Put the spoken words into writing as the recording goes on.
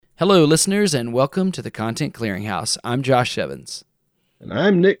Hello, listeners, and welcome to the Content Clearinghouse. I'm Josh Evans. And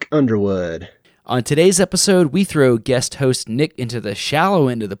I'm Nick Underwood. On today's episode, we throw guest host Nick into the shallow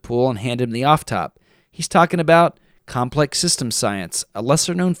end of the pool and hand him the off-top. He's talking about complex system science, a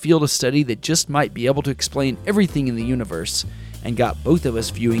lesser-known field of study that just might be able to explain everything in the universe, and got both of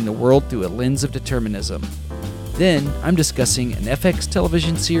us viewing the world through a lens of determinism. Then, I'm discussing an FX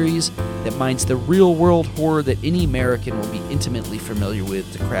television series that mines the real-world horror that any American will be intimately familiar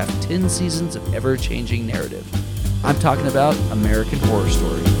with to craft 10 seasons of ever-changing narrative. I'm talking about American Horror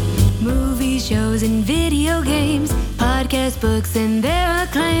Story. Movies, shows, and video games, podcast books, and their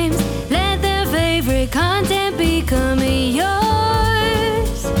acclaims. Let their favorite content become yours.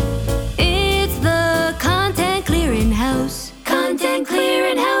 It's the Content Clearinghouse. Content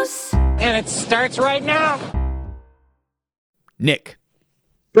Clearinghouse. And it starts right now. Nick.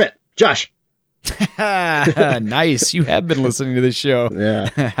 Brett. Josh. Nice. You have been listening to this show. Yeah.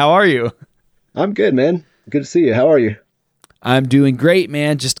 How are you? I'm good, man. Good to see you. How are you? I'm doing great,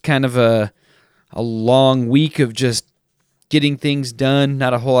 man. Just kind of a long week of just getting things done.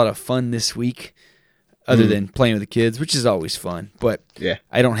 Not a whole lot of fun this week other than playing with the kids, which is always fun. But yeah,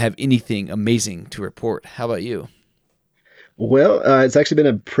 I don't have anything amazing to report. How about you? Well, it's actually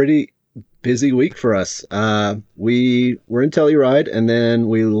been a pretty busy week for us. We were in Telluride and then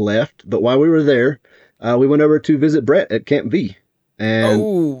we left. But while we were there, we went over to visit Brett at Camp V. And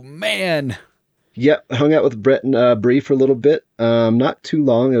oh, man. Yep, hung out with Brett and Bree for a little bit. Not too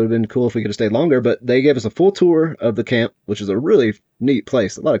long. It would have been cool if we could have stayed longer, but they gave us a full tour of the camp, which is a really neat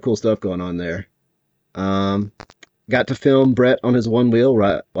place. A lot of cool stuff going on there. Got to film Brett on his one wheel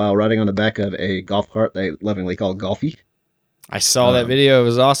while riding on the back of a golf cart they lovingly call Golfy. I saw that video. It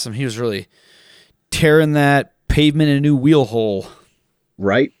was awesome. He was really tearing that pavement in a new wheel hole.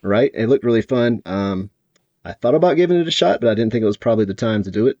 Right. It looked really fun. I thought about giving it a shot, but I didn't think it was probably the time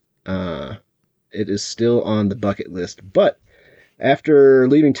to do it. It is still on the bucket list. But after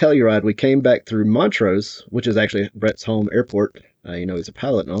leaving Telluride, we came back through Montrose, which is actually Brett's home airport. He's a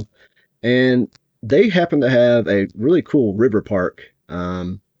pilot and all. And they happen to have a really cool river park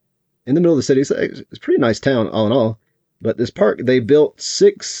in the middle of the city. It's a pretty nice town, all in all. But this park, they built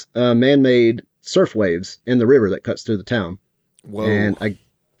 6 man-made surf waves in the river that cuts through the town. Whoa. And I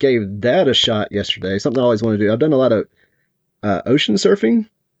gave that a shot yesterday. Something I always want to do. I've done a lot of ocean surfing.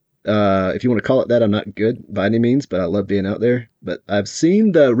 If you want to call it that, I'm not good by any means, but I love being out there. But I've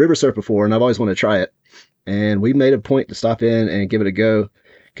seen the river surf before, and I've always wanted to try it. And we made a point to stop in and give it a go.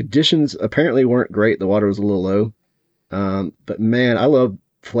 Conditions apparently weren't great. The water was a little low. But man, I love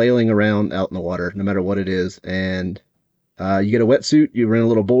flailing around out in the water, no matter what it is. And you get a wetsuit, you rent a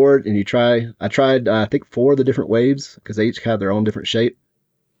little board, and you try. I tried, I think, 4 of the different waves, because they each have their own different shape.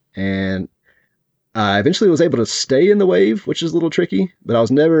 And I eventually was able to stay in the wave, which is a little tricky, but I was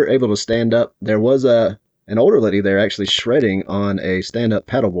never able to stand up. There was an older lady there actually shredding on a stand-up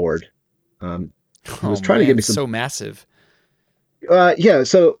paddleboard. Was trying to give me some. So massive. Yeah,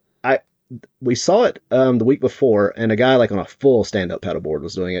 so we saw it the week before, and a guy like on a full stand-up paddleboard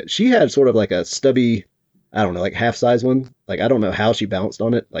was doing it. She had sort of like a stubby, I don't know, like half-size one. Like I don't know how she balanced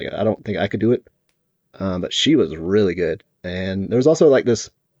on it. Like I don't think I could do it, but she was really good. And there was also like this.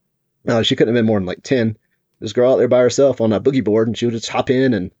 She couldn't have been more than like 10. This girl out there by herself on a boogie board, and she would just hop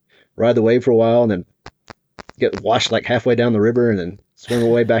in and ride the wave for a while, and then get washed like halfway down the river, and then swim her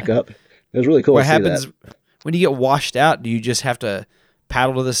way back up. It was really cool. What happens when you get washed out? Do you just have to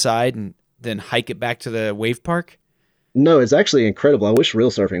paddle to the side and then hike it back to the wave park? No, it's actually incredible. I wish real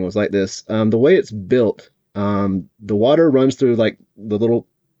surfing was like this. The way it's built, the water runs through like the little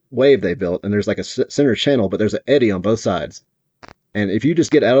wave they built, and there's like a center channel, but there's an eddy on both sides. And if you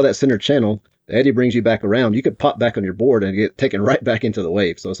just get out of that center channel, the eddy brings you back around. You could pop back on your board and get taken right back into the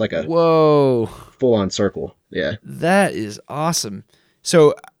wave. So it's like a full-on circle. Yeah. That is awesome.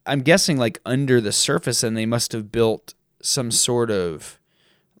 So I'm guessing like under the surface, and they must have built some sort of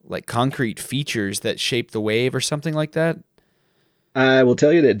like concrete features that shape the wave or something like that. I will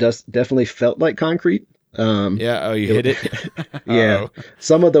tell you that it definitely felt like concrete. You hit it? Yeah.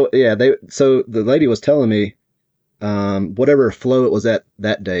 Some of the, so the lady was telling me, whatever flow it was at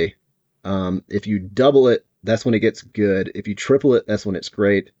that day, if you double it, that's when it gets good. If you triple it, that's when it's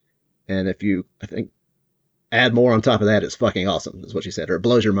great. And if you, I think, add more on top of that, it's fucking awesome, is what she said, or it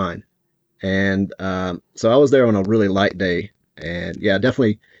blows your mind. And so I was there on a really light day, and yeah,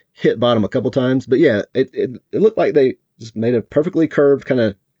 definitely hit bottom a couple times. But yeah, it looked like they just made a perfectly curved kind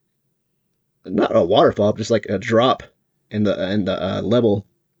of, not a waterfall, but just like a drop in the level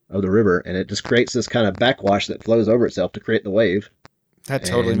of the river, and it just creates this kind of backwash that flows over itself to create the wave. That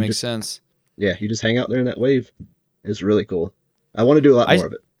totally makes sense. Yeah, you just hang out there in that wave. It's really cool. I want to do a lot more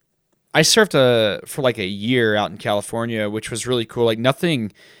of it. I surfed for like a year out in California, which was really cool. Like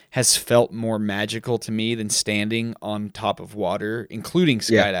nothing has felt more magical to me than standing on top of water, including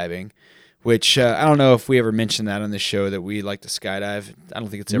skydiving, which I don't know if we ever mentioned that on the show that we like to skydive. I don't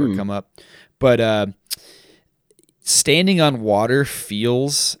think it's ever come up. But standing on water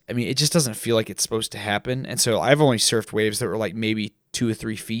feels, I mean, it just doesn't feel like it's supposed to happen. And so I've only surfed waves that were like maybe 2 or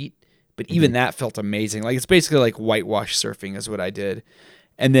 3 feet, but even that felt amazing. Like it's basically like whitewash surfing is what I did.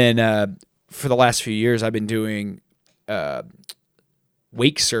 And then for the last few years, I've been doing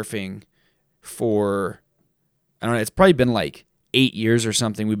wake surfing for, I don't know, it's probably been like 8 years or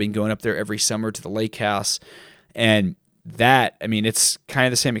something. We've been going up there every summer to the lake house. And that, I mean, it's kind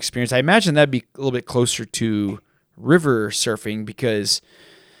of the same experience. I imagine that'd be a little bit closer to river surfing because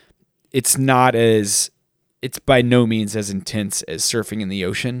it's by no means as intense as surfing in the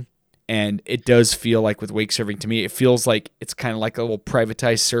ocean. And it does feel like with wake surfing, to me, it feels like it's kind of like a little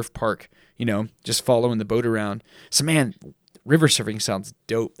privatized surf park, just following the boat around. So, man, river surfing sounds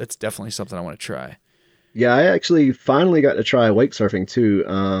dope. That's definitely something I want to try. Yeah, I actually finally got to try wake surfing too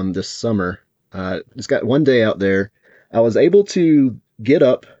this summer. Just got one day out there. I was able to get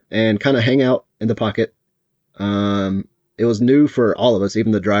up and kind of hang out in the pocket. It was new for all of us,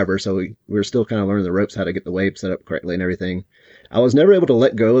 even the driver, so we were still kind of learning the ropes, how to get the wave set up correctly and everything. I was never able to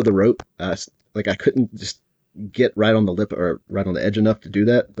let go of the rope. Like I couldn't just get right on the lip or right on the edge enough to do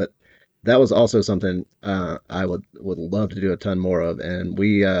that. But that was also something I would love to do a ton more of. And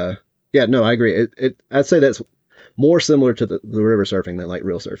I agree. I'd say that's more similar to the river surfing than like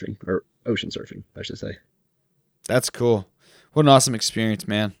real surfing or ocean surfing, I should say. That's cool. What an awesome experience,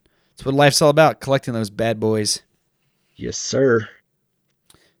 man. That's what life's all about, collecting those bad boys. Yes, sir.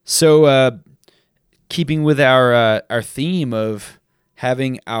 So, keeping with our theme of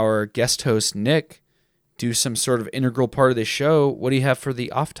having our guest host, Nick, do some sort of integral part of the show, what do you have for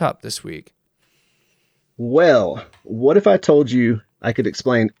the off top this week? Well, what if I told you I could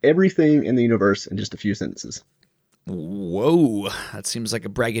explain everything in the universe in just a few sentences? Whoa, that seems like a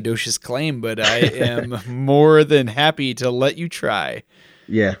braggadocious claim, but I am more than happy to let you try.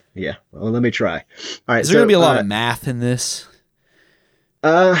 Yeah. Well, let me try. All right. Is there going to be a lot of math in this?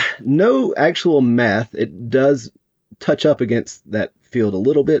 No actual math. It does touch up against that field a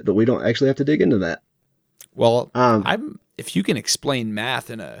little bit, but we don't actually have to dig into that. Well, if you can explain math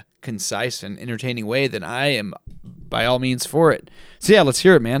in a concise and entertaining way, then I am by all means for it. So yeah, let's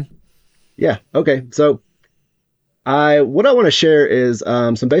hear it, man. Yeah. Okay. So what I want to share is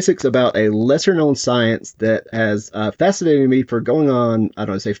some basics about a lesser known science that has fascinated me for going on, I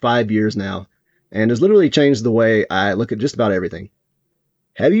don't know, say 5 years now, and has literally changed the way I look at just about everything.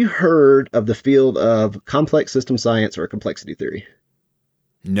 Have you heard of the field of complex system science or complexity theory?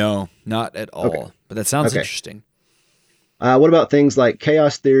 No, not at all. Okay. But that sounds interesting. What about things like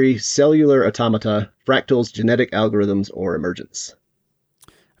chaos theory, cellular automata, fractals, genetic algorithms, or emergence?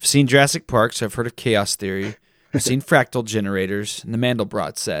 I've seen Jurassic Park, so I've heard of chaos theory. I've seen fractal generators and the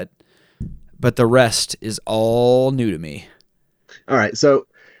Mandelbrot set, but the rest is all new to me. All right, so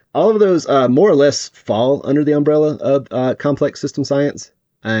all of those more or less fall under the umbrella of complex system science.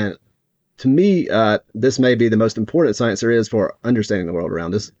 And to me, this may be the most important science there is for understanding the world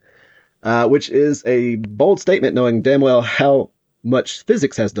around us, which is a bold statement knowing damn well how much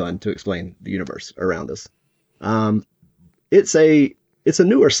physics has done to explain the universe around us. It's a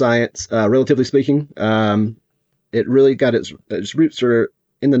newer science, relatively speaking. It really got its roots are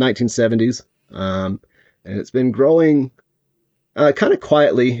in the 1970s, and it's been growing kind of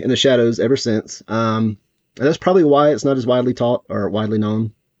quietly in the shadows ever since. And that's probably why it's not as widely taught or widely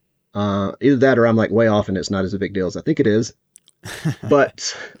known. Either that or I'm like way off and it's not as a big deal as I think it is.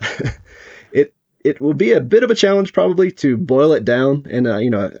 But it will be a bit of a challenge probably to boil it down in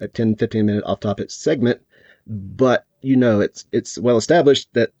a 10, 15 minute off topic segment. But it's well established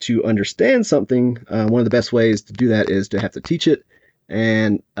that to understand something, one of the best ways to do that is to have to teach it.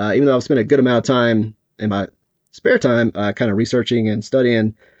 And even though I've spent a good amount of time in my spare time kind of researching and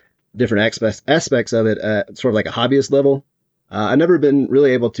studying different aspects of it at sort of like a hobbyist level, I've never been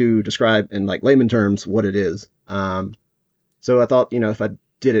really able to describe in like layman terms what it is. So I thought, if I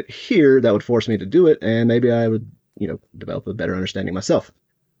did it here, that would force me to do it, and maybe I would, develop a better understanding myself.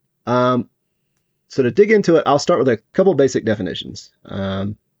 So to dig into it, I'll start with a couple basic definitions,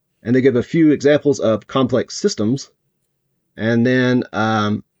 and they give a few examples of complex systems, and then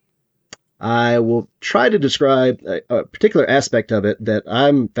I will try to describe a particular aspect of it that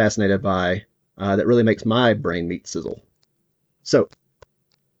I'm fascinated by that really makes my brain meat sizzle. So,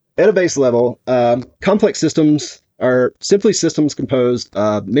 at a base level, complex systems are simply systems composed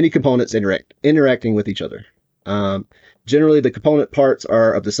of many components interacting with each other. Generally, the component parts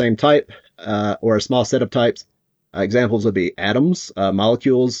are of the same type or a small set of types. Examples would be atoms,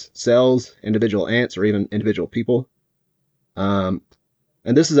 molecules, cells, individual ants, or even individual people. And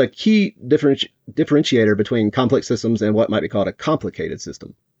this is a key differentiator between complex systems and what might be called a complicated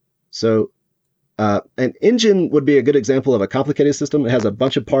system. So an engine would be a good example of a complicated system. It has a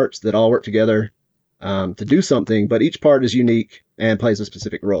bunch of parts that all work together to do something, but each part is unique and plays a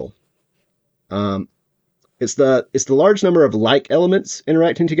specific role. It's the large number of like elements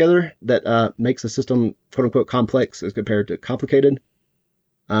interacting together that makes a system quote unquote complex as compared to complicated.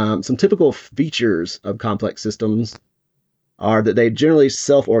 Some typical features of complex systems are that they generally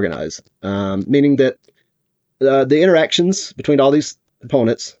self-organize, meaning that the interactions between all these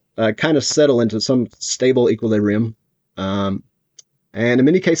components kind of settle into some stable equilibrium. And in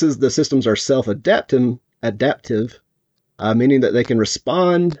many cases, the systems are self-adaptive, meaning that they can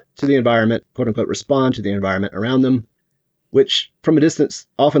respond to the environment, quote unquote, respond to the environment around them, which from a distance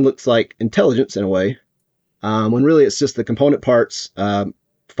often looks like intelligence in a way, when really it's just the component parts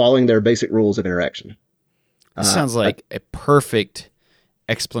following their basic rules of interaction. This sounds like a perfect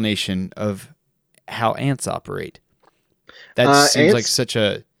explanation of how ants operate. That seems like such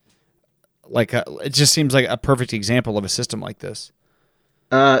a, it just seems like a perfect example of a system like this.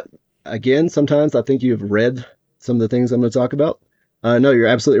 Again, sometimes I think you've read some of the things I'm going to talk about. No, you're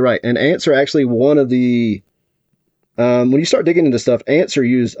absolutely right. And ants are actually one of the, when you start digging into stuff, ants are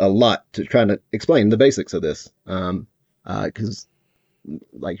used a lot to try to explain the basics of this. Because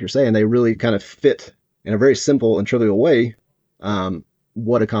like you're saying, they really kind of fit in a very simple and trivial way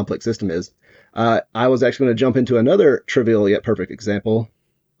what a complex system is. I was actually going to jump into another trivial yet perfect example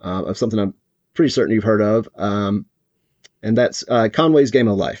of something I'm pretty certain you've heard of, and that's Conway's Game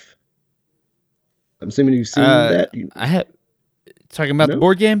of Life. I'm assuming you've seen that. I have. Talking about the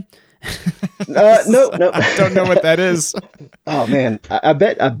board game? No. I don't know what that is. Oh man, I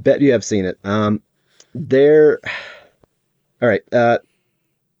bet you have seen it. All right.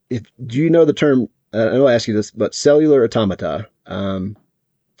 Do you know the term? I'll ask you this, but cellular automata.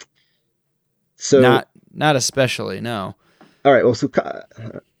 So not especially. No. All right. Well, so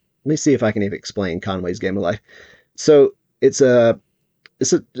let me see if I can even explain Conway's Game of Life. So it's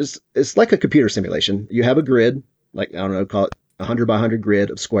like a computer simulation. You have a grid, like, I don't know, call it 100 by 100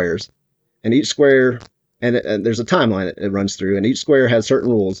 grid of squares, and each square, and there's a timeline it runs through, and each square has certain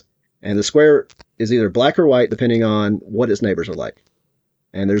rules, and the square is either black or white depending on what its neighbors are like.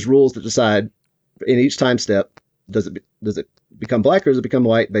 And there's rules that decide in each time step, does it become black or does it become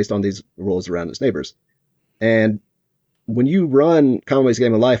white based on these rules around its neighbors. And when you run Conway's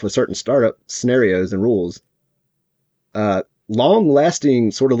Game of Life with certain startup scenarios and rules,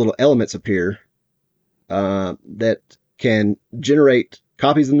 long-lasting sort of little elements appear that can generate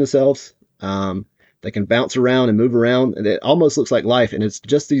copies of themselves. They can bounce around and move around, and it almost looks like life. And it's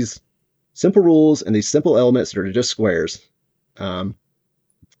just these simple rules and these simple elements that are just squares. And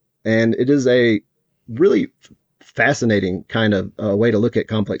it is a really fascinating kind of way to look at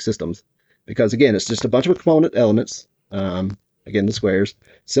complex systems, because again, it's just a bunch of component elements. Again, the squares,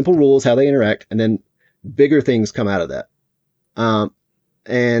 simple rules, how they interact, and then bigger things come out of that.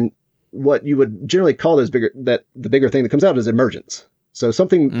 And what you would generally call the bigger thing that comes out is emergence. So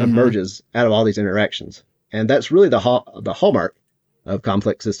something emerges out of all these interactions. And that's really the hallmark of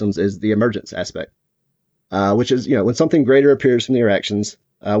complex systems, is the emergence aspect, which is, when something greater appears from the interactions,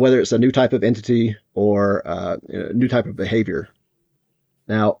 whether it's a new type of entity or a new type of behavior.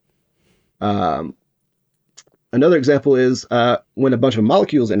 Now, another example is when a bunch of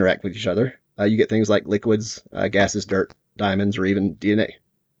molecules interact with each other, you get things like liquids, gases, dirt, diamonds, or even DNA.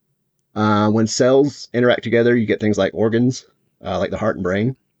 When cells interact together, you get things like organs, like the heart and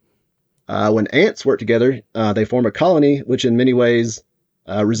brain. When ants work together, they form a colony, which in many ways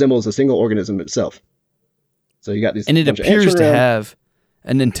resembles a single organism itself. So you got these, and it appears to have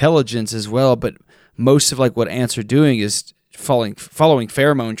an intelligence as well, but most of what ants are doing is following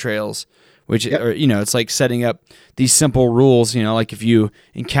pheromone trails, which are, it's like setting up these simple rules. Like if you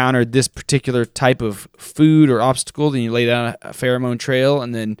encountered this particular type of food or obstacle, then you lay down a pheromone trail,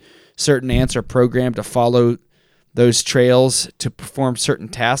 and then certain ants are programmed to follow those trails to perform certain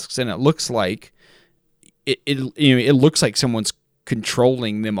tasks. And it looks like it looks like someone's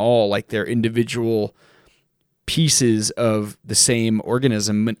controlling them all, like they're individual pieces of the same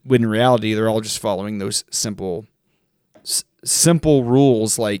organism, when in reality they're all just following those simple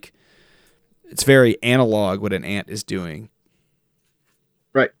rules. Like, it's very analog what an ant is doing.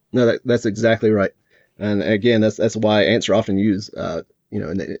 Right. No, that's exactly right. And again, that's why ants are often used, in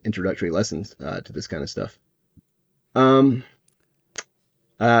the introductory lessons to this kind of stuff.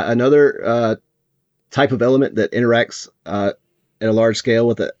 Another type of element that interacts at a large scale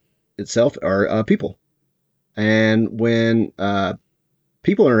with it itself are people. And when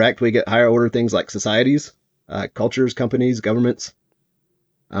people interact, we get higher order things like societies, cultures, companies, governments.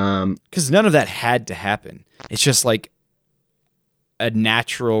 Because none of that had to happen. It's just like a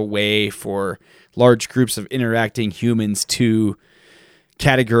natural way for large groups of interacting humans to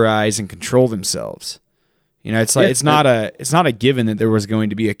categorize and control themselves. You know, it's like it's not a given that there was going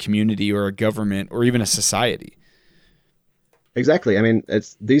to be a community or a government or even a society. Exactly. I mean,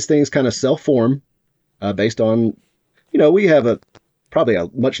 these things kind of self-form based on, we have probably a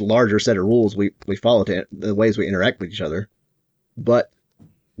much larger set of rules we follow to the ways we interact with each other, but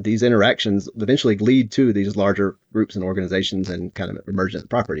these interactions eventually lead to these larger groups and organizations and kind of emergent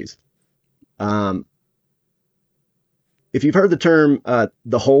properties. If you've heard the term,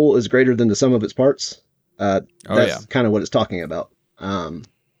 the whole is greater than the sum of its parts, that's kind of what it's talking about.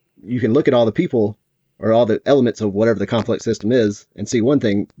 You can look at all the people or all the elements of whatever the complex system is and see one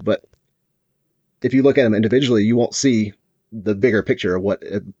thing, but if you look at them individually, you won't see the bigger picture of what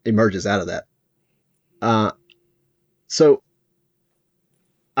emerges out of that. So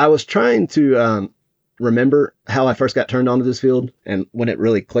I was trying to remember how I first got turned on to this field and when it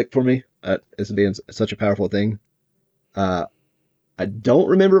really clicked for me as being such a powerful thing. I don't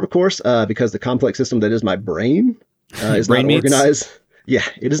remember, of course, because the complex system that is my brain is not organized. Yeah,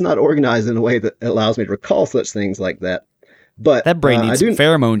 it is not organized in a way that allows me to recall such things like that. But that brain needs some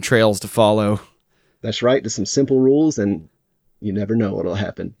pheromone trails to follow. That's right. There's some simple rules, and you never know what'll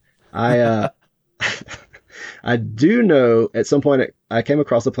happen. I do know at some point I came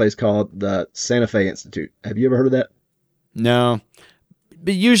across a place called the Santa Fe Institute. Have you ever heard of that? No.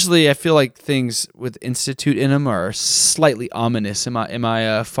 But usually I feel like things with institute in them are slightly ominous. Am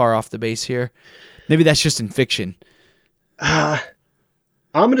I far off the base here? Maybe that's just in fiction.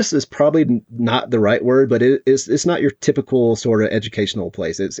 Ominous is probably not the right word, but it's not your typical sort of educational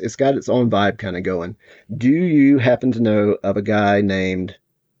place. It's got its own vibe kind of going. Do you happen to know of a guy named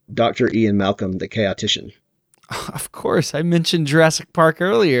Dr. Ian Malcolm, the chaotician? Of course. I mentioned Jurassic Park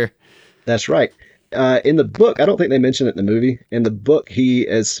earlier. That's right. In the book, I don't think they mention it in the movie. In the book, he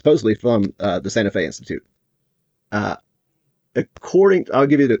is supposedly from the Santa Fe Institute. I'll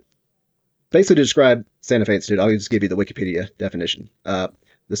give you basically to describe Santa Fe Institute, I'll just give you the Wikipedia definition.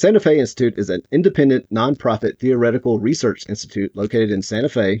 The Santa Fe Institute is an independent, nonprofit theoretical research institute located in Santa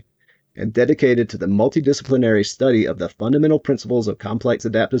Fe and dedicated to the multidisciplinary study of the fundamental principles of complex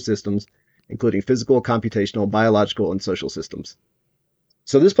adaptive systems, including physical, computational, biological, and social systems.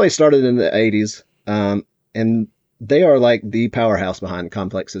 So this place started in the 80s, and they are like the powerhouse behind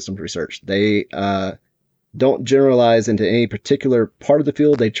complex systems research. They don't generalize into any particular part of the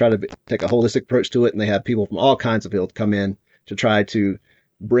field. They try to take a holistic approach to it, and they have people from all kinds of fields come in to try to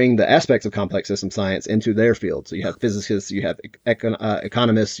bring the aspects of complex system science into their field. So you have physicists, you have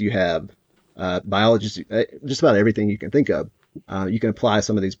economists, you have biologists, just about everything you can think of. You can apply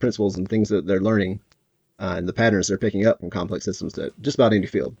some of these principles and things that they're learning and the patterns they're picking up from complex systems to just about any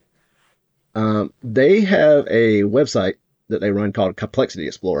field. They have a website that they run called Complexity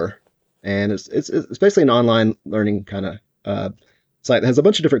Explorer, and it's basically an online learning kind of site that has a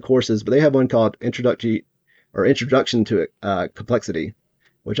bunch of different courses, but they have one called Introduction to Complexity,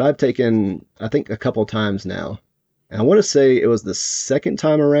 which I've taken, I think, a couple times now. And I want to say it was the second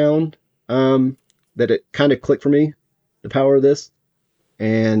time around that it kind of clicked for me, the power of this.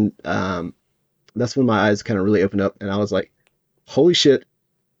 And that's when my eyes kind of really opened up, and I was like, holy shit,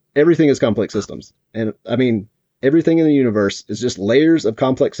 everything is complex systems. And I mean, everything in the universe is just layers of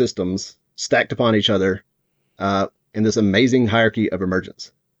complex systems stacked upon each other in this amazing hierarchy of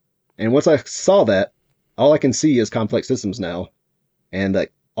emergence. And once I saw that, all I can see is complex systems now. And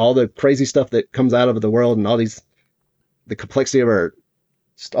like all the crazy stuff that comes out of the world and the complexity of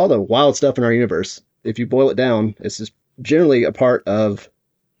just all the wild stuff in our universe, if you boil it down, it's just generally a part of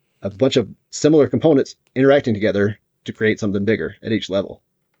a bunch of similar components interacting together to create something bigger at each level.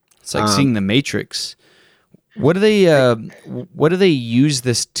 It's like seeing the Matrix. What do they use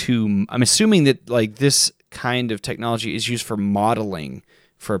this to? I'm assuming that like this kind of technology is used for modeling,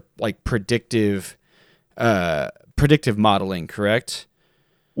 for like predictive modeling, correct?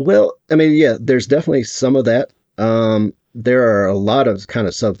 Well, I mean, yeah, there's definitely some of that. There are a lot of kind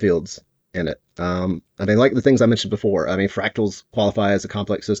of subfields in it. I mean, like the things I mentioned before. I mean, fractals qualify as a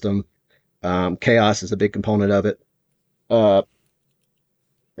complex system. Chaos is a big component of it.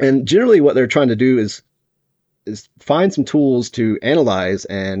 And generally what they're trying to do is find some tools to analyze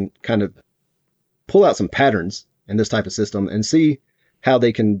and kind of pull out some patterns in this type of system and see how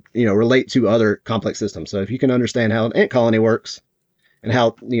they can, relate to other complex systems. So if you can understand how an ant colony works, and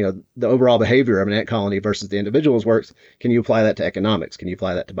how, the overall behavior of an ant colony versus the individuals works. Can you apply that to economics? Can you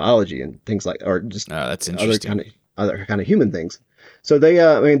apply that to biology and things like, or just that's interesting. other kind of human things? So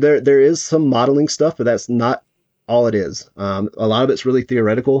there is some modeling stuff, but that's not all it is. A lot of it's really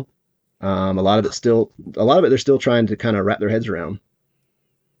theoretical. A lot of it they're still trying to kind of wrap their heads around.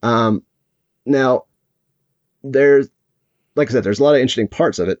 Now there's, like I said, there's a lot of interesting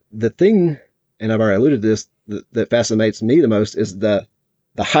parts of it. The thing, and I've already alluded to this, that fascinates me the most is the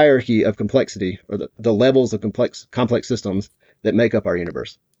hierarchy of complexity, or the levels of complex systems that make up our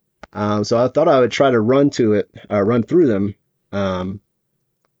universe. So I thought I would try to run through them,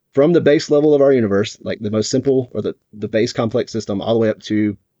 from the base level of our universe, like the most simple, or the base complex system, all the way up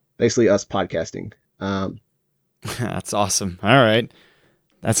to basically us podcasting. That's awesome. All right.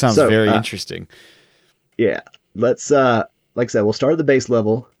 That sounds very interesting. Yeah. Let's, like I said, we'll start at the base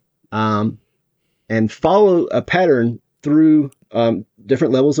level, and follow a pattern through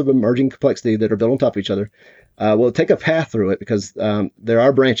different levels of emerging complexity that are built on top of each other. We'll take a path through it because there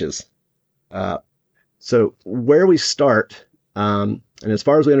are branches. So where we start, and as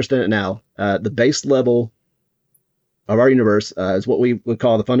far as we understand it now, the base level of our universe is what we would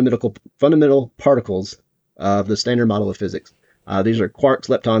call the fundamental particles of the standard model of physics. These are quarks,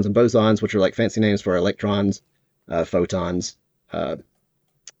 leptons, and bosons, which are like fancy names for electrons, photons,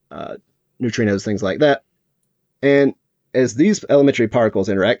 neutrinos, things like that. And as these elementary particles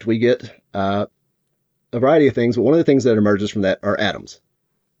interact, we get a variety of things, but one of the things that emerges from that are atoms.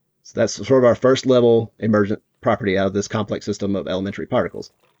 So that's sort of our first level emergent property out of this complex system of elementary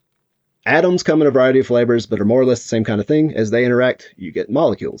particles. Atoms come in a variety of flavors, but are more or less the same kind of thing. As they interact, you get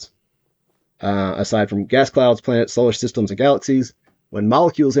molecules. Aside from gas clouds, planets, solar systems, and galaxies, when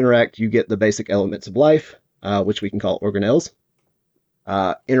molecules interact, you get the basic elements of life, which we can call organelles.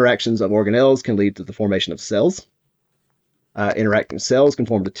 Interactions of organelles can lead to the formation of cells. Interacting cells can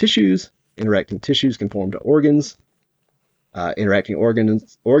form to tissues. Interacting tissues can form to organs. Interacting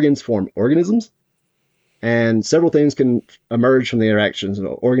organs form organisms. And several things can emerge from the interactions of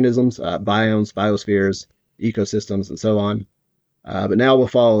organisms, biomes, biospheres, ecosystems, and so on. But now we'll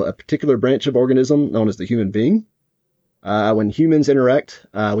follow a particular branch of organism known as the human being. When humans interact,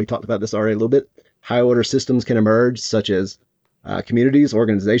 we talked about this already a little bit, high-order systems can emerge, such as communities,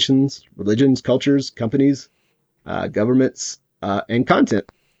 organizations, religions, cultures, companies, governments, and content,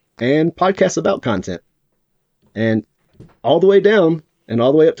 and podcasts about content. And all the way down and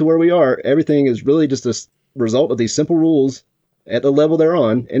all the way up to where we are, everything is really just a result of these simple rules at the level they're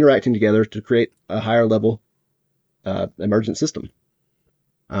on, interacting together to create a higher level emergent system.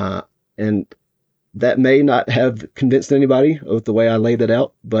 And that may not have convinced anybody with the way I laid it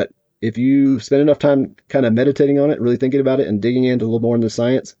out, but if you spend enough time kind of meditating on it, really thinking about it, and digging into a little more into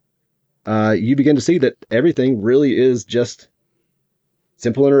science, you begin to see that everything really is just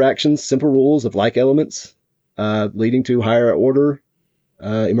simple interactions, simple rules of like elements, leading to higher order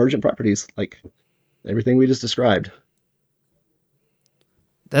emergent properties, like everything we just described.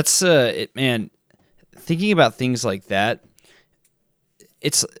 That's it, man. Thinking about things like that,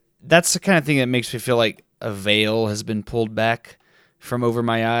 that's the kind of thing that makes me feel like a veil has been pulled back from over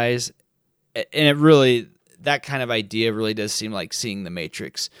my eyes. And it really, that kind of idea really does seem like seeing the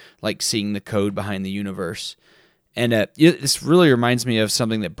Matrix, like seeing the code behind the universe. And this really reminds me of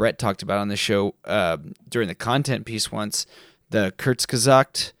something that Brett talked about on the show during the content piece once, the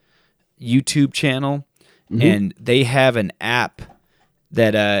Kurzgesagt YouTube channel. Mm-hmm. And they have an app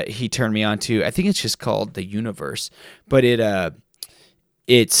that he turned me on to. I think it's just called The Universe. But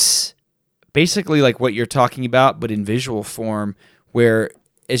it's basically like what you're talking about, but in visual form, where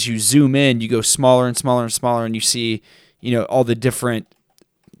as you zoom in, you go smaller and smaller and smaller, and you see, all the different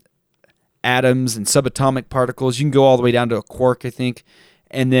atoms and subatomic particles. You can go all the way down to a quark, I think.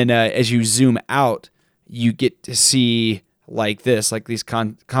 And then as you zoom out, you get to see like these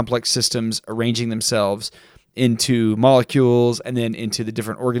complex systems arranging themselves into molecules, and then into the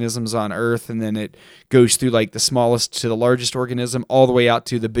different organisms on Earth, and then it goes through like the smallest to the largest organism, all the way out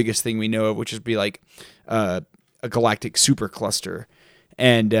to the biggest thing we know of, which would be like a galactic supercluster.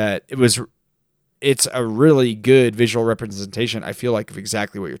 And it's a really good visual representation, I feel like, of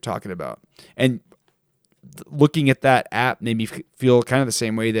exactly what you're talking about. And looking at that app made me feel kind of the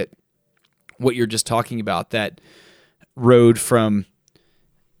same way that what you're just talking about, that road from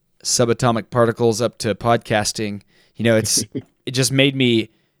subatomic particles up to podcasting. It just makes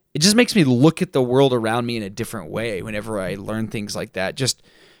me look at the world around me in a different way whenever I learn things like that. Just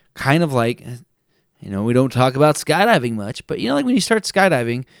kind of like, we don't talk about skydiving much, but like when you start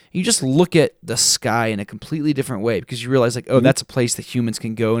skydiving, you just look at the sky in a completely different way, because you realize like, oh, that's a place that humans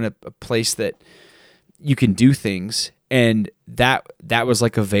can go, and a place that you can do things. And that was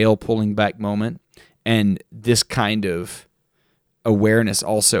like a veil pulling back moment. And this kind of awareness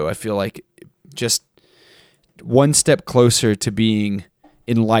also, I feel like, just one step closer to being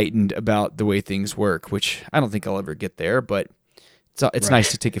enlightened about the way things work, which I don't think I'll ever get there, but it's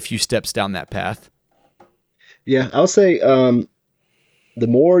nice to take a few steps down that path. Yeah, I'll say the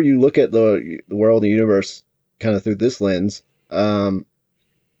more you look at the world, the universe, kind of through this lens, the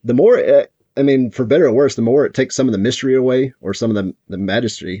more, I mean, for better or worse, the more it takes some of the mystery away, or some of the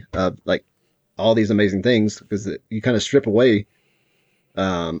majesty of like all these amazing things, because you kind of strip away,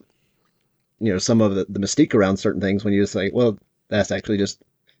 some of the mystique around certain things when you just say, well, that's actually just,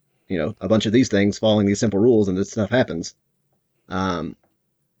 a bunch of these things following these simple rules, and this stuff happens.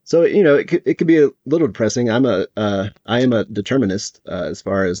 So it could be a little depressing. I am a determinist as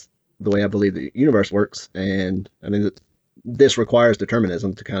far as the way I believe the universe works, and I mean this requires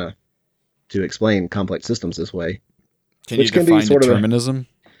determinism to explain complex systems this way. Can you define determinism?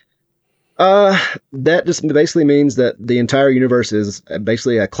 That just basically means that the entire universe is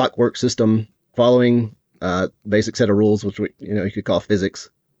basically a clockwork system following basic set of rules, which you could call physics.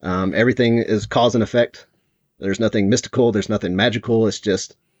 Everything is cause and effect. There's nothing mystical. There's nothing magical. It's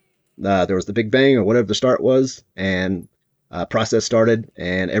just there was the Big Bang or whatever the start was, and a process started,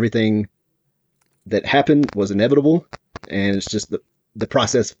 and everything that happened was inevitable, and it's just the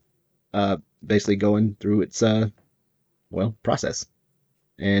process basically going through its process.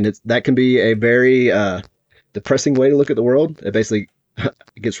 And that can be a very depressing way to look at the world. It basically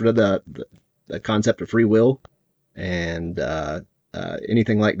gets rid of the concept of free will and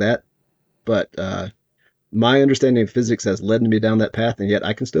anything like that. But my understanding of physics has led me down that path, and yet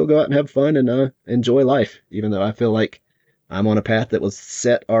I can still go out and have fun and enjoy life, even though I feel like I'm on a path that was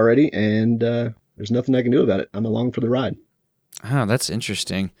set already, and there's nothing I can do about it. I'm along for the ride. Oh, that's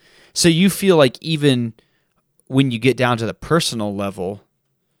interesting. So you feel like even when you get down to the personal level,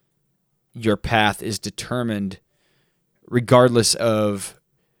 your path is determined regardless of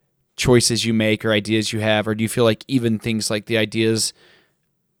choices you make or ideas you have? Or do you feel like even things like the ideas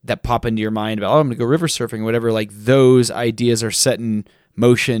that pop into your mind about, I'm going to go river surfing or whatever, like those ideas are set in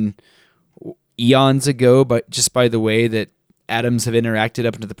motion eons ago, but just by the way that atoms have interacted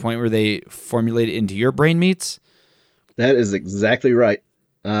up to the point where they formulate it into your brain meats? That is exactly right.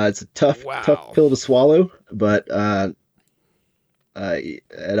 It's a tough pill to swallow, but at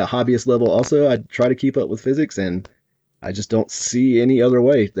a hobbyist level also, I try to keep up with physics, and I just don't see any other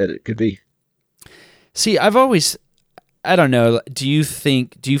way that it could be. See, I don't know, do you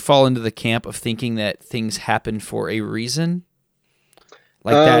fall into the camp of thinking that things happen for a reason?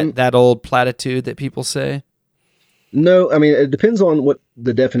 Like that old platitude that people say? No, I mean, it depends on what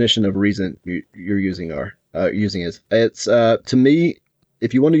the definition of reason you're using is. It's, to me,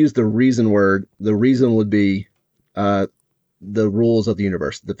 if you want to use the reason word, the reason would be the rules of the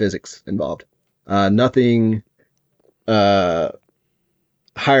universe, the physics involved. Nothing higher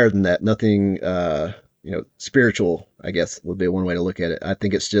than that. Nothing spiritual, I guess, would be one way to look at it. I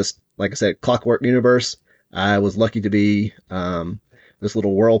think it's just, like I said, clockwork universe. I was lucky to be this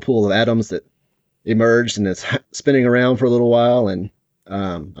little whirlpool of atoms that emerged, and it's spinning around for a little while, and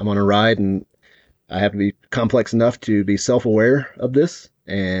I'm on a ride, and I have to be complex enough to be self-aware of this,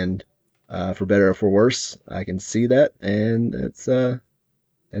 and for better or for worse, I can see that, and it's and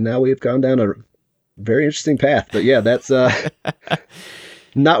now we've gone down a very interesting path. But yeah, that's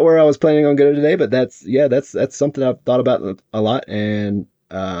not where I was planning on going today, but that's something I've thought about a lot, and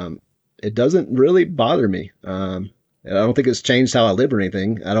it doesn't really bother me. I don't think it's changed how I live or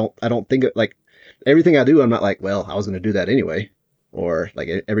anything. I don't think it, like, everything I do, I'm not like, well, I was going to do that anyway. Or like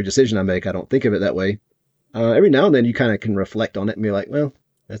every decision I make, I don't think of it that way. Every now and then you kind of can reflect on it and be like, well,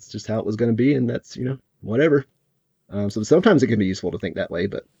 that's just how it was going to be. And that's, whatever. So sometimes it can be useful to think that way,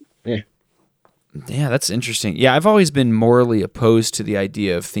 but yeah. Yeah, that's interesting. Yeah, I've always been morally opposed to the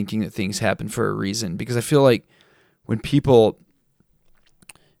idea of thinking that things happen for a reason, because I feel like when people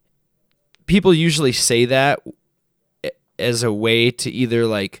usually say that as a way to either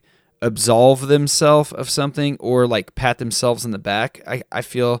like absolve themselves of something or like pat themselves in the back, I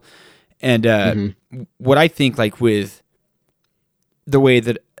feel. And what I think, like, with the way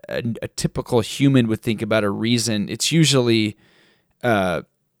that a typical human would think about a reason, it's usually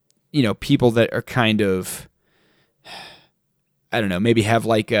people that are kind of, I don't know, maybe have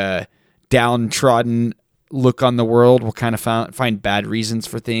like a downtrodden look on the world will kind of find bad reasons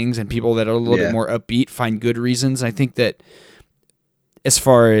for things, and people that are a little bit more upbeat find good reasons. I think that as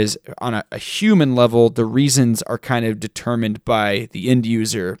far as on a human level, the reasons are kind of determined by the end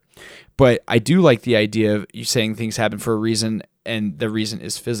user. But I do like the idea of you saying things happen for a reason, and the reason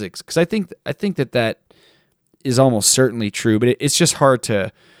is physics, because I think that is almost certainly true, but it's just hard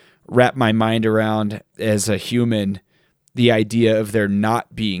to wrap my mind around as a human the idea of there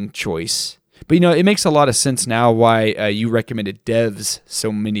not being choice. But, it makes a lot of sense now why you recommended devs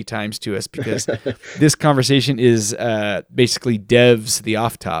so many times to us, because this conversation is basically devs the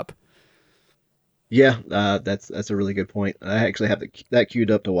off top. Yeah, that's a really good point. I actually have that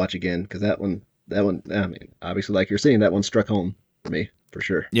queued up to watch again, because that one, I mean, obviously, like you're saying, that one struck home for me, for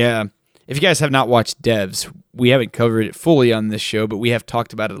sure. Yeah. If you guys have not watched Devs, we haven't covered it fully on this show, but we have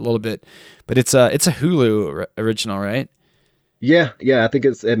talked about it a little bit. But it's a Hulu original, right? Yeah, I think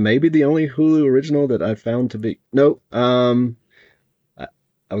it may be the only Hulu original that I've found to be. No, I was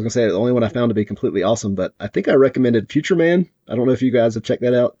gonna say the only one I found to be completely awesome, but I think I recommended Future Man. I don't know if you guys have checked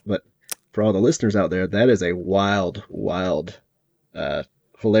that out, but for all the listeners out there, that is a wild,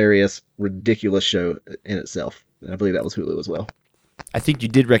 hilarious, ridiculous show in itself. And I believe that was Hulu as well. I think you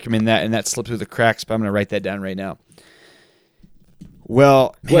did recommend that, and that slipped through the cracks, but I'm going to write that down right now.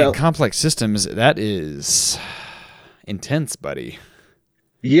 Well, Complex Systems, that is intense, buddy.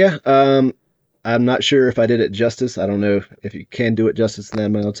 Yeah, I'm not sure if I did it justice. I don't know if you can do it justice in that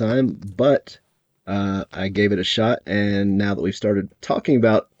amount of time, but I gave it a shot, and now that we've started talking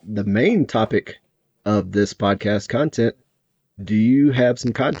about the main topic of this podcast content, do you have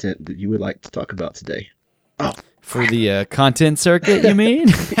some content that you would like to talk about today? Oh. For the content circuit, you mean?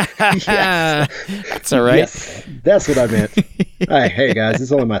 Yes. That's all right. Yes, that's what I meant. Hey guys, this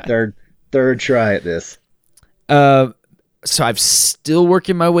is only my third try at this. So I'm still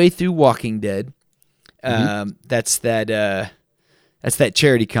working my way through Walking Dead. That's that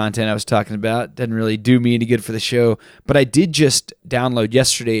charity content I was talking about. Doesn't really do me any good for the show, but I did just download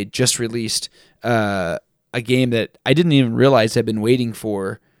yesterday. It just released a game that I didn't even realize I've been waiting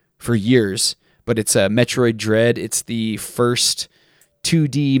for years. But it's a Metroid Dread. It's the first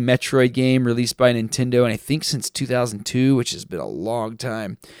 2D Metroid game released by Nintendo, and I think since 2002, which has been a long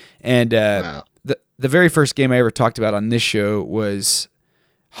time. And Wow. the very first game I ever talked about on this show was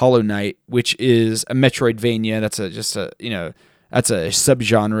Hollow Knight, which is a Metroidvania. That's a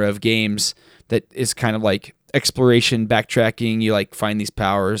subgenre of games that is kind of like exploration, backtracking. You like find these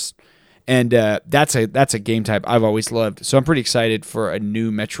powers. And that's a game type I've always loved. So I'm pretty excited for a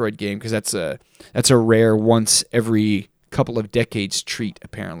new Metroid game, because that's a rare once every couple of decades treat,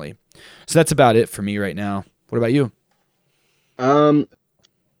 apparently. So that's about it for me right now. What about you?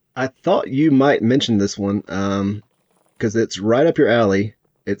 I thought you might mention this one because it's right up your alley.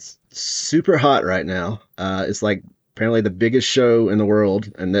 It's super hot right now. It's like apparently the biggest show in the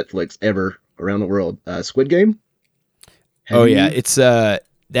world and Netflix ever around the world. Squid Game. Yeah, it's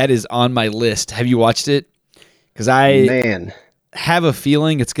that is on my list. Have you watched it? Because have a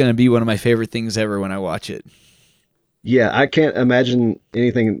feeling it's going to be one of my favorite things ever when I watch it. Yeah, I can't imagine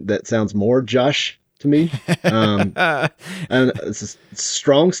anything that sounds more Josh to me. And it's a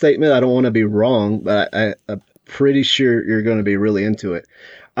strong statement. I don't want to be wrong, but I'm pretty sure you're going to be really into it.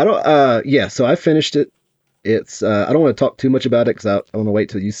 So I finished it. It's I don't want to talk too much about it because I want to wait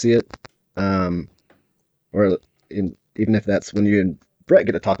till you see it. Even if that's when you and Brett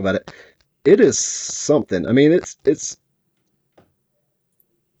get to talk about it. It is something. I mean, it's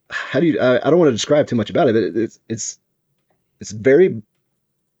how do you? I don't want to describe too much about it, but it's very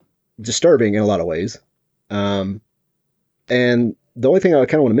disturbing in a lot of ways. And the only thing I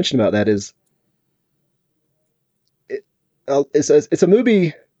kind of want to mention about that is it's a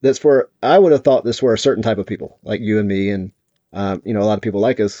movie that's I would have thought this for a certain type of people like you and me, and a lot of people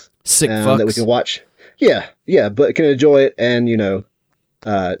like us, sick fucks that we can watch. Yeah, but can enjoy it and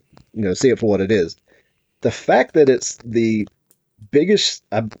see it for what it is. The fact that it's the biggest,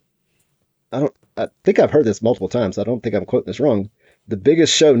 I think I've heard this multiple times. So I don't think I'm quoting this wrong. The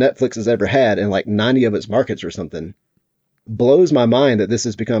biggest show Netflix has ever had in like 90 of its markets or something blows my mind that this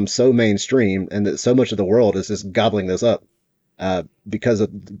has become so mainstream and that so much of the world is just gobbling this up because of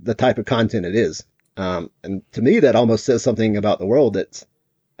the type of content it is. And to me, that almost says something about the world that's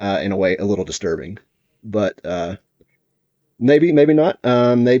in a way a little disturbing. But maybe not.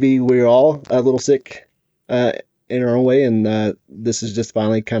 Maybe we're all a little sick in our own way, and this has just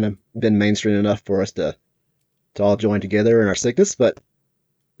finally kind of been mainstream enough for us to all join together in our sickness. But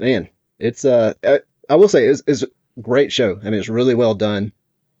man, it's I will say it's a great show. I mean, it's really well done.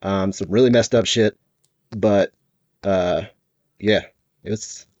 Some really messed up shit, but yeah,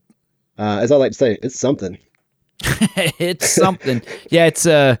 it's as I like to say, it's something. It's something. Yeah, it's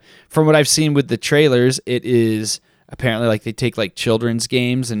from what I've seen with the trailers, it is apparently like they take like children's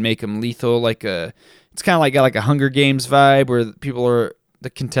games and make them lethal. It's kind of like got like a Hunger Games vibe where people are the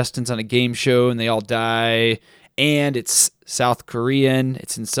contestants on a game show and they all die. and it's South Korean.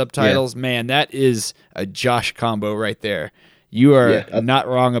 It's in subtitles. Man, that is a Josh combo right there. You are not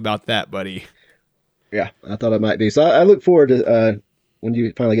wrong about that, buddy. Yeah, I thought it might be. So I look forward to when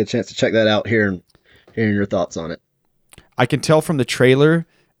you finally get a chance to check that out here and hearing your thoughts on it. I can tell from the trailer,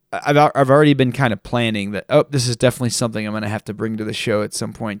 I've already been kind of planning that, this is definitely something I'm going to have to bring to the show at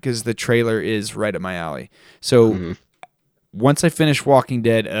some point because the trailer is right up my alley. So once I finish Walking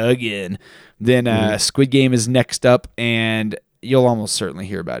Dead again, then Squid Game is next up, and you'll almost certainly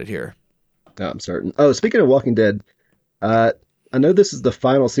hear about it here. I'm certain. Oh, speaking of Walking Dead, I know this is the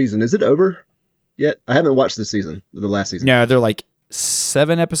final season. Is it over yet? I haven't watched this season, the last season. No, they're like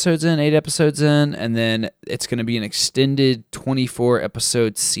 8 episodes in, and then it's going to be an extended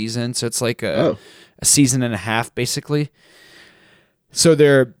 24-episode season. So it's like a season and a half, basically. So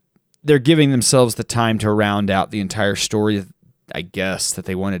they're giving themselves the time to round out the entire story, I guess, that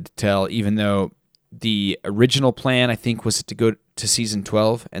they wanted to tell, even though the original plan, I think, was to go to season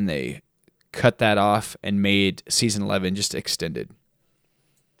 12, and they cut that off and made season 11 just extended.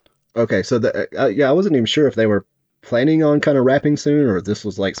 Okay, so I wasn't even sure if they were planning on kind of wrapping soon, or if this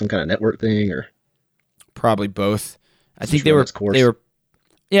was like some kind of network thing, or probably both. I think they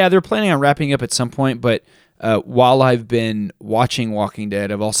were planning on wrapping up at some point, but while I've been watching Walking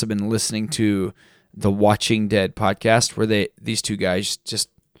Dead, I've also been listening to the Watching Dead podcast, where these two guys just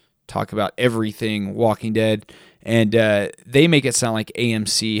talk about everything Walking Dead, and they make it sound like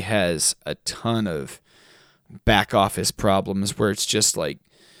AMC has a ton of back office problems where it's just like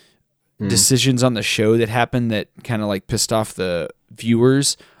decisions on the show that happened that kind of like pissed off the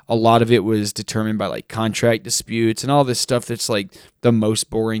viewers. A lot of it was determined by like contract disputes and all this stuff that's like the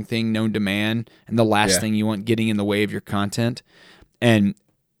most boring thing known to man and the last thing you want getting in the way of your content. And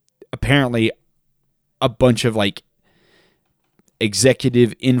apparently a bunch of like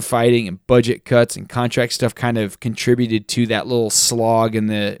executive infighting and budget cuts and contract stuff kind of contributed to that little slog in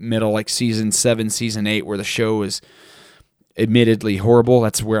the middle, like season 7, season 8, where the show was admittedly horrible.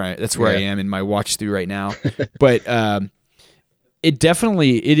 That's where I am in my watch through right now. But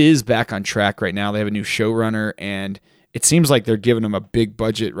it is back on track right now. They have a new showrunner, and it seems like they're giving them a big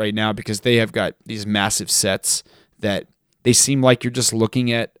budget right now because they have got these massive sets that they seem like you're just looking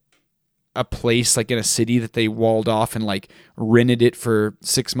at a place like in a city that they walled off and like rented it for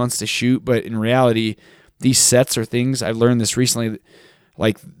 6 months to shoot. But in reality, these sets are things, I've learned this recently,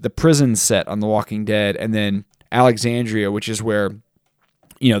 like the prison set on The Walking Dead, and then Alexandria, which is where,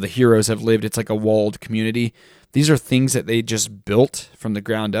 the heroes have lived. It's like a walled community. These are things that they just built from the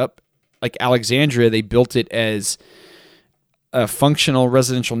ground up. Like Alexandria, they built it as a functional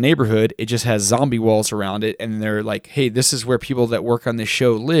residential neighborhood. It just has zombie walls around it, and they're like, hey, this is where people that work on this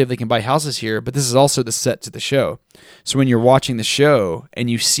show live. They can buy houses here, but this is also the set to the show. So when you're watching the show and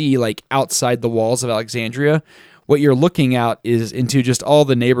you see like outside the walls of Alexandria, what you're looking out is into just all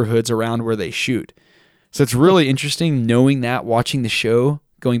the neighborhoods around where they shoot. So it's really interesting knowing that, watching the show,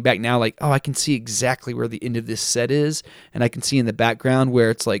 going back now, like, I can see exactly where the end of this set is, and I can see in the background where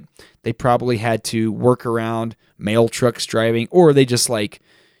it's like they probably had to work around mail trucks driving, or they just like,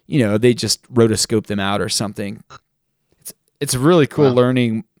 they just rotoscope them out or something. It's really cool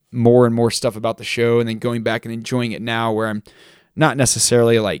learning more and more stuff about the show, and then going back and enjoying it now where I'm not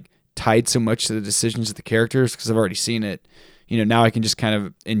necessarily like tied so much to the decisions of the characters because I've already seen it. Now I can just kind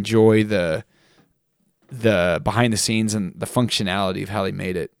of enjoy the behind the scenes and the functionality of how they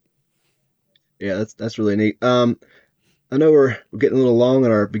made it. Yeah, that's really neat. I know we're getting a little long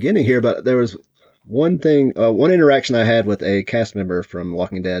in our beginning here, but there was one interaction I had with a cast member from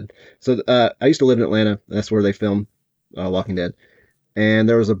Walking Dead. So I used to live in Atlanta. That's where they filmed Walking Dead. And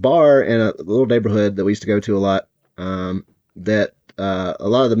there was a bar in a little neighborhood that we used to go to a lot that a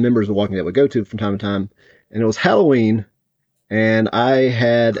lot of the members of Walking Dead would go to from time to time. And it was Halloween, and I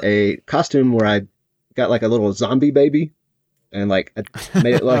had a costume where I got like a little zombie baby, and like I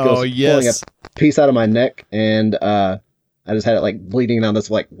made it like it was pulling a piece out of my neck, and I just had it like bleeding down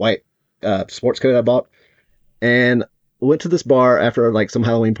this like white sports coat I bought, and went to this bar after like some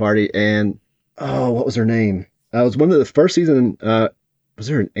Halloween party, and what was her name? It was one of the first season. Was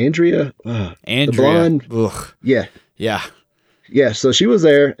there an Andrea? Andrea, the blonde. Ugh. Yeah. So she was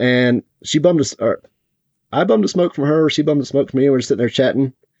there, and she bummed us. I bummed a smoke from her. She bummed a smoke from me. We were sitting there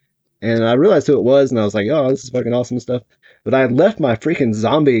chatting. And I realized who it was, and I was like, oh, this is fucking awesome and stuff. But I had left my freaking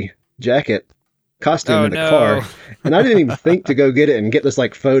zombie jacket costume in the car, and I didn't even think to go get it and get this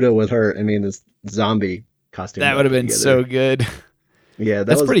like photo with her. I mean, this zombie costume. That would have been so good. Yeah,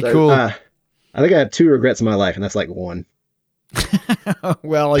 that's pretty cool. I think I have 2 regrets in my life, and that's like one.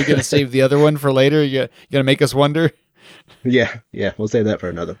 Well, are you going to save the other one for later? You going to make us wonder? Yeah, we'll save that for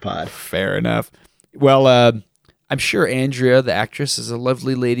another pod. Fair enough. Well, I'm sure Andrea, the actress, is a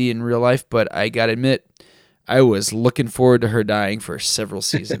lovely lady in real life, but I gotta admit, I was looking forward to her dying for several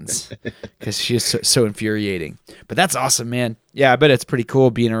seasons because she is so infuriating. But that's awesome, man. Yeah, I bet it's pretty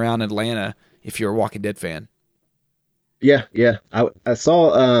cool being around Atlanta if you're a Walking Dead fan. Yeah, yeah. I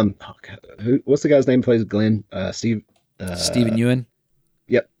saw what's the guy's name who plays Glenn? Stephen Ewan.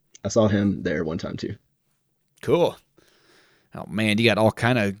 Yep, I saw him there one time too. Cool. Oh man, you got all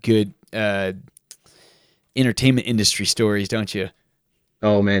kind of good entertainment industry stories, don't you?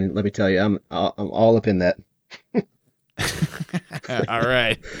 Oh man, let me tell you, I'm all up in that. All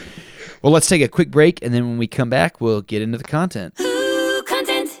right. Well, let's take a quick break, and then when we come back, we'll get into the content. Ooh,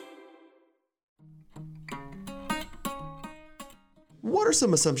 content. What are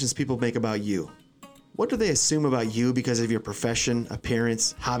some assumptions people make about you? What do they assume about you because of your profession,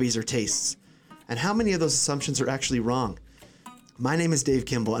 appearance, hobbies, or tastes? And how many of those assumptions are actually wrong? My name is Dave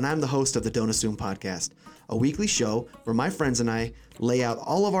Kimball, and I'm the host of the Don't Assume podcast, a weekly show where my friends and I lay out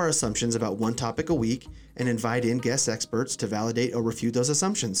all of our assumptions about one topic a week and invite in guest experts to validate or refute those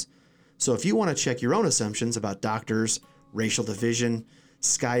assumptions. So if you want to check your own assumptions about doctors, racial division,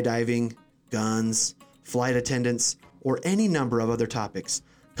 skydiving, guns, flight attendants, or any number of other topics,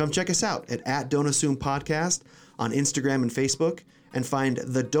 come check us out at Don't Assume Podcast on Instagram and Facebook, and find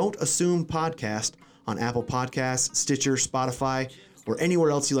the Don't Assume Podcast on Apple Podcasts, Stitcher, Spotify, or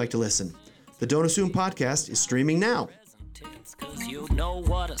anywhere else you like to listen. The Don't Assume Podcast is streaming now. 'Cause you know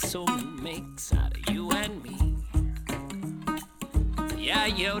what assuming makes out of you and me. Yeah,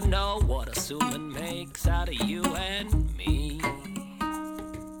 you know what assuming makes out of you and me.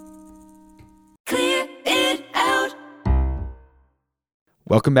 Clear it out.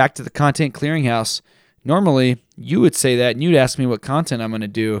 Welcome back to the Content Clearinghouse. Normally, you would say that and you'd ask me what content I'm going to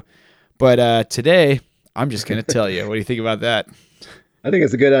do. But today, I'm just going to tell you. What do you think about that? I think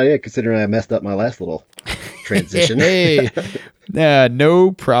it's a good idea considering I messed up my last little transition. Hey,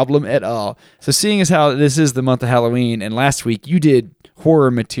 no problem at all. So seeing as how this is the month of Halloween, and last week you did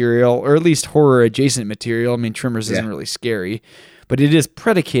horror material, or at least horror adjacent material. I mean, Tremors isn't really scary, but it is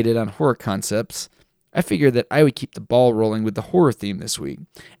predicated on horror concepts. I figured that I would keep the ball rolling with the horror theme this week.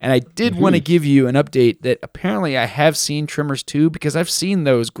 And I did want to give you an update that apparently I have seen Tremors 2 because I've seen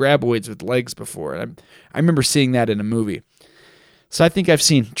those graboids with legs before. And I remember seeing that in a movie. So I think I've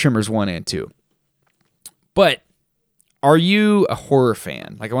seen Tremors 1 and 2. But are you a horror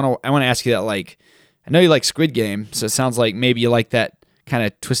fan? Like I want to ask you that. Like, I know you like Squid Game, so it sounds like maybe you like that kind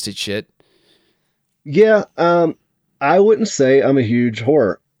of twisted shit. Yeah, I wouldn't say I'm a huge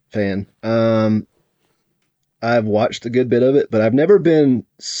horror fan. I've watched a good bit of it, but I've never been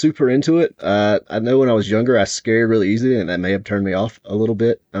super into it. I know when I was younger, I scared really easily, and that may have turned me off a little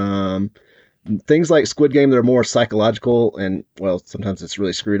bit. Things like Squid Game that are more psychological and, well, sometimes it's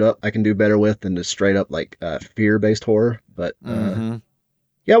really screwed up, I can do better with than just straight up like fear-based horror. But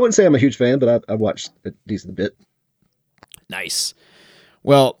yeah, I wouldn't say I'm a huge fan, but I've watched a decent bit. Nice.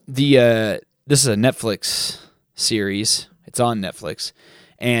 Well, this is a Netflix series. It's on Netflix.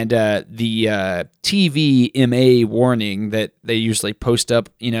 And the TVMA warning that they usually post up,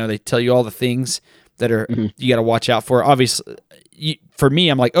 they tell you all the things that are you got to watch out for. Obviously, for me,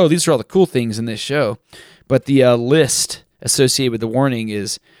 I'm like, oh, these are all the cool things in this show. But the list associated with the warning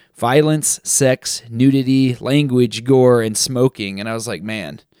is violence, sex, nudity, language, gore, and smoking. And I was like,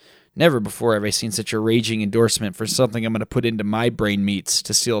 man, never before have I seen such a raging endorsement for something I'm going to put into my brain meats,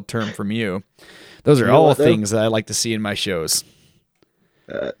 to steal a term from you. Those are all things that I like to see in my shows.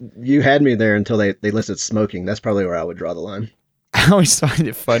 You had me there until they listed smoking. That's probably where I would draw the line. I always find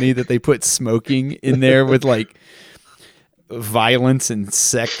it funny that they put smoking in there with like violence and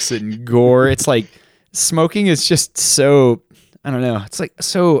sex and gore. It's like smoking is just so, I don't know. It's like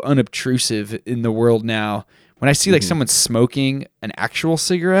so unobtrusive in the world now. When I see like someone smoking an actual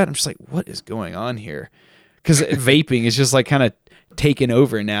cigarette, I'm just like, what is going on here? Because vaping is just like kind of taken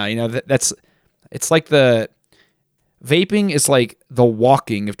over now. It's like vaping is like the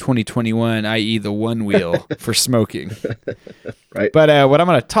walking of 2021, i.e. the one wheel for smoking. Right. But what I'm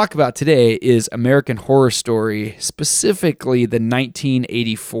going to talk about today is American Horror Story, specifically the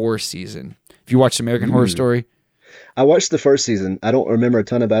 1984 season. Have you watched American Horror Story? I watched the first season. I don't remember a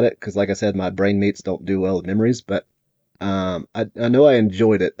ton about it because, like I said, my brain meats don't do well with memories. But I know I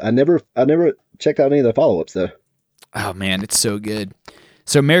enjoyed it. I never checked out any of the follow-ups though. Oh man, it's so good.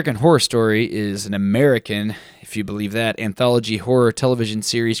 So American Horror Story is an American, if you believe that, anthology horror television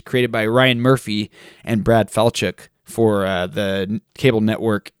series created by Ryan Murphy and Brad Falchuk for the cable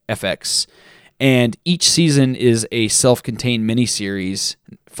network FX. And each season is a self-contained miniseries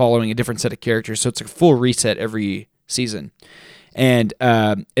following a different set of characters, so it's a full reset every season. And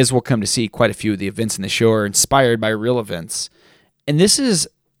as we'll come to see, quite a few of the events in the show are inspired by real events. And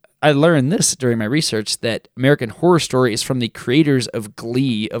I learned this during my research, that American Horror Story is from the creators of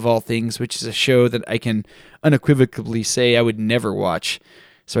Glee, of all things, which is a show that I can unequivocally say I would never watch.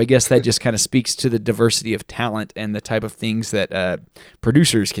 So I guess that just kind of speaks to the diversity of talent and the type of things that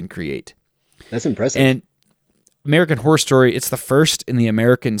producers can create. That's impressive. And American Horror Story, it's the first in the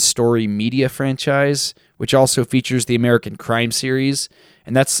American Story Media franchise, which also features the American Crime series.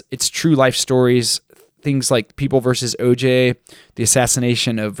 And it's true life stories, things like People versus OJ, the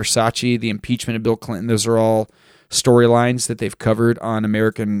assassination of Versace, the impeachment of Bill Clinton. Those are all storylines that they've covered on the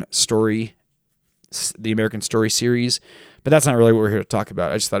American Story series. But that's not really what we're here to talk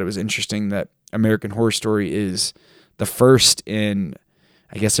about. I just thought it was interesting that American Horror Story is the first in,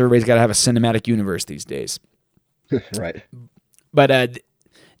 I guess everybody's got to have a cinematic universe these days. Right. But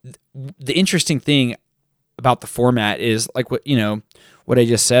the interesting thing about the format is like what I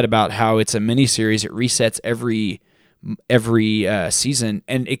just said about how it's a miniseries. It resets every season,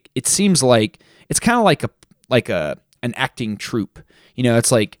 and it seems like it's kind of like an acting troupe.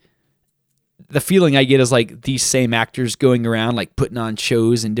 It's like the feeling I get is like these same actors going around like putting on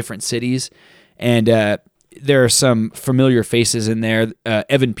shows in different cities, and there are some familiar faces in there.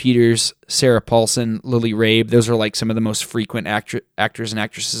 Evan Peters, Sarah Paulson, Lily Rabe. Those are like some of the most frequent actors and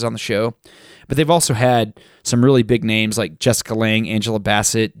actresses on the show. But they've also had some really big names like Jessica Lange, Angela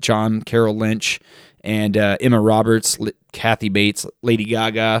Bassett, John Carroll Lynch, and Emma Roberts, Kathy Bates, Lady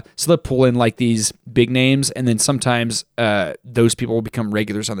Gaga. So they'll pull in like these big names, and then sometimes those people will become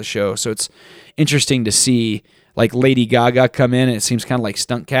regulars on the show. So it's interesting to see like Lady Gaga come in, and it seems kind of like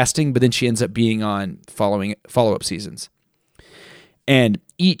stunt casting, but then she ends up being on follow-up seasons. And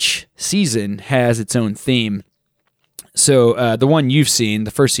each season has its own theme. So the one you've seen,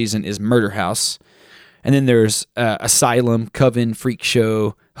 the first season, is Murder House. And then there's Asylum, Coven, Freak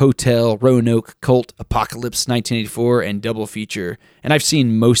Show, Hotel, Roanoke, Cult, Apocalypse, 1984, and Double Feature. And I've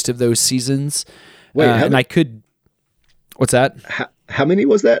seen most of those seasons. Wait, What's that? How many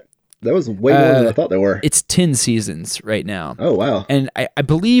was that? That was way more than I thought there were. It's 10 seasons right now. Oh, wow. And I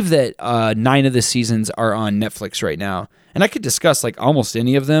believe that 9 of the seasons are on Netflix right now. And I could discuss like almost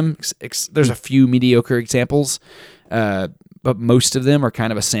any of them. There's a few mediocre examples, but most of them are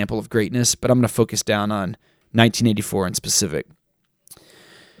kind of a sample of greatness. But I'm going to focus down on 1984 in specific.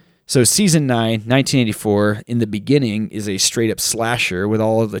 So season 9, 1984, in the beginning is a straight-up slasher with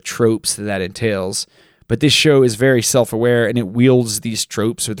all of the tropes that entails. But this show is very self-aware, and it wields these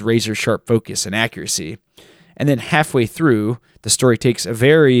tropes with razor-sharp focus and accuracy. And then halfway through, the story takes a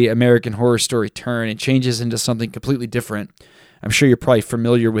very American Horror Story turn and changes into something completely different. I'm sure you're probably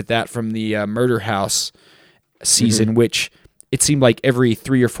familiar with that from the Murder House season, which it seemed like every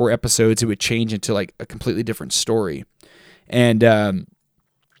 3 or 4 episodes it would change into like a completely different story. And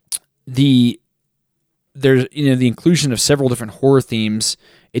the inclusion of several different horror themes,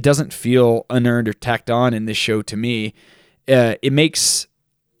 it doesn't feel unearned or tacked on in this show to me. In most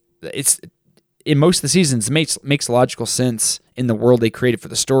of the seasons makes logical sense in the world they created for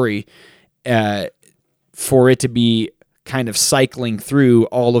the story, for it to be kind of cycling through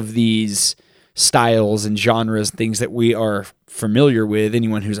all of these styles and genres, things that we are familiar with,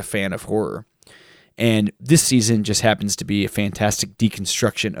 anyone who's a fan of horror. And this season just happens to be a fantastic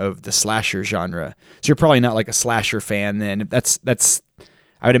deconstruction of the slasher genre. So you're probably not like a slasher fan then. That's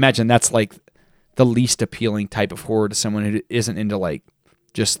I would imagine that's like the least appealing type of horror to someone who isn't into like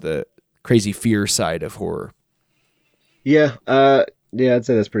just the crazy fear side of horror. Yeah, I'd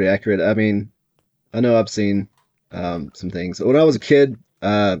say that's pretty accurate. I mean, I know I've seen some things. When I was a kid,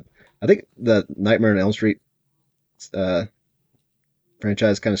 I think the Nightmare on Elm Street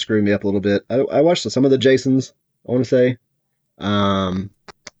franchise kind of screwed me up a little bit. I watched some of the Jasons, I want to say.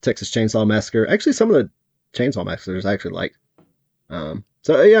 Texas Chainsaw Massacre. Actually, some of the Chainsaw Massacres I actually like.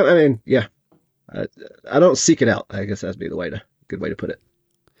 So yeah, I mean, yeah, I don't seek it out. I guess that'd be good way to put it.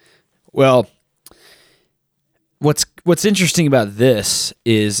 Well, what's interesting about this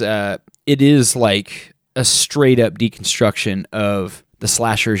is it is like a straight up deconstruction of the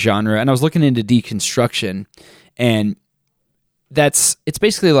slasher genre. And I was looking into deconstruction, and it's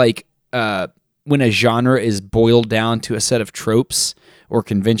basically like when a genre is boiled down to a set of tropes or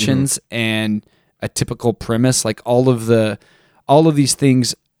conventions and a typical premise. Like all of these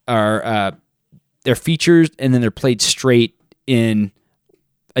things are they're features, and then they're played straight in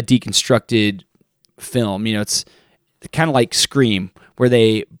a deconstructed film. It's kind of like Scream, where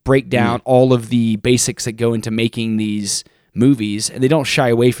they break down all of the basics that go into making these movies, and they don't shy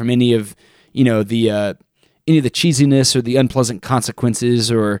away from any of the cheesiness or the unpleasant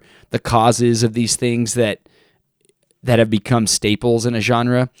consequences or the causes of these things that that have become staples in a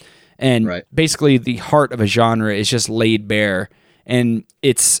genre. And Right. basically the heart of a genre is just laid bare. And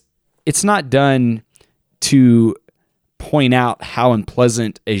it's not done to point out how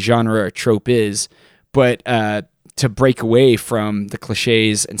unpleasant a genre or a trope is, but to break away from the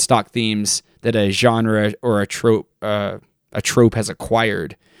cliches and stock themes that a genre or a trope has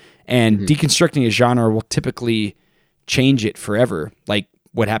acquired. And deconstructing a genre will typically change it forever, like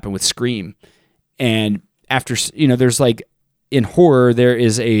what happened with Scream. And after, there's like, in horror, there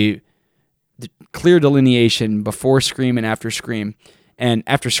is a clear delineation before Scream and after Scream. And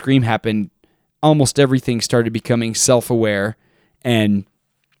after Scream happened, almost everything started becoming self-aware and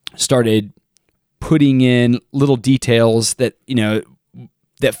started putting in little details that,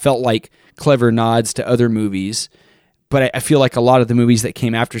 that felt like clever nods to other movies. But I feel like a lot of the movies that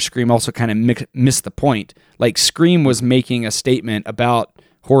came after Scream also kind of missed the point. Like Scream was making a statement about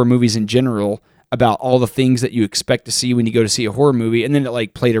horror movies in general, about all the things that you expect to see when you go to see a horror movie, and then it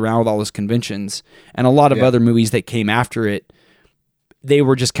like played around with all those conventions. And a lot of other movies that came after it, they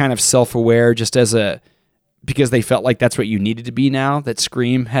were just kind of self-aware, just because they felt like that's what you needed to be now that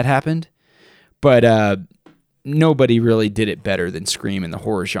Scream had happened. But nobody really did it better than Scream in the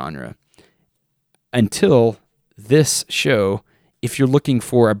horror genre. Until this show, if you're looking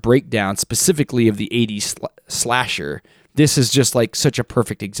for a breakdown specifically of the 80s slasher, this is just like such a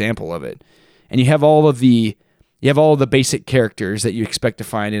perfect example of it. And you have all of the basic characters that you expect to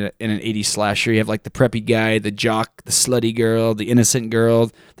find in an 80s slasher. You have like the preppy guy, the jock, the slutty girl, the innocent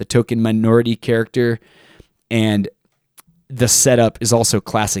girl, the token minority character. And the setup is also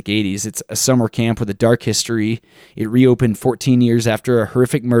classic 80s. It's a summer camp with a dark history. It reopened 14 years after a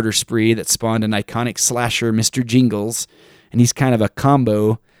horrific murder spree that spawned an iconic slasher, Mr. Jingles. And he's kind of a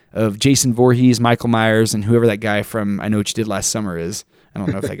combo of Jason Voorhees, Michael Myers, and whoever that guy from I Know What You Did Last Summer is. I don't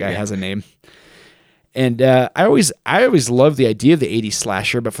know if that guy has a name. And I always loved the idea of the 80s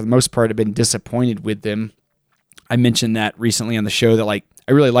slasher, but for the most part I've been disappointed with them. I mentioned that recently on the show that like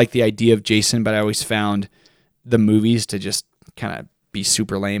I really like the idea of Jason, but I always found the movies to just kind of be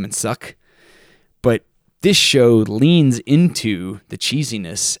super lame and suck. But this show leans into the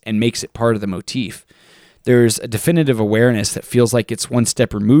cheesiness and makes it part of the motif. There's a definitive awareness that feels like it's one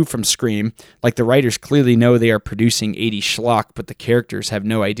step removed from Scream, like the writers clearly know they are producing 80s schlock, but the characters have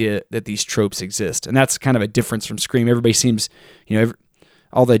no idea that these tropes exist. And that's kind of a difference from Scream. Everybody seems,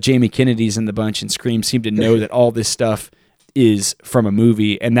 all the Jamie Kennedys in the bunch in Scream seem to know that all this stuff is from a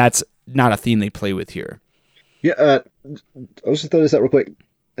movie, and that's not a theme they play with here. Yeah, I was just throw this out real quick.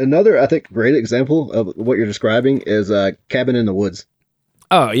 Another, I think, great example of what you're describing is Cabin in the Woods.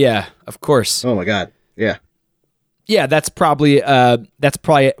 Oh, yeah, of course. Oh, my God. Yeah. Yeah, that's probably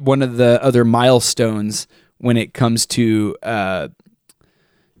one of the other milestones when it comes to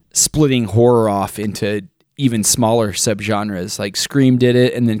splitting horror off into even smaller subgenres. Like Scream did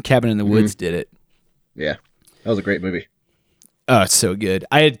it, and then Cabin in the Woods did it. Yeah, that was a great movie. Oh, it's so good.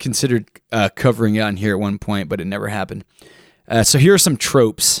 I had considered covering it on here at one point, but it never happened. So here are some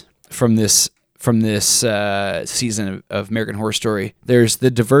tropes from this season of American Horror Story. There's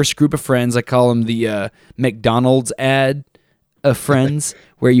the diverse group of friends. I call them the McDonald's ad of friends,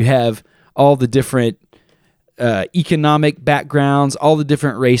 where you have all the different economic backgrounds, all the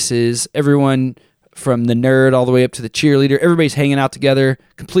different races, everyone from the nerd all the way up to the cheerleader. Everybody's hanging out together.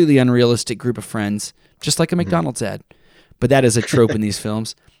 Completely unrealistic group of friends, just like a McDonald's ad. But that is a trope in these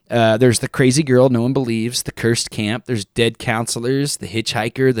films. There's the crazy girl no one believes, the cursed camp, there's dead counselors, the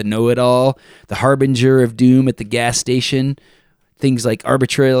hitchhiker, the know-it-all, the harbinger of doom at the gas station, things like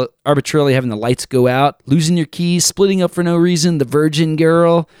arbitrarily having the lights go out, losing your keys, splitting up for no reason, the virgin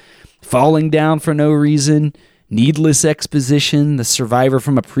girl, falling down for no reason, needless exposition, the survivor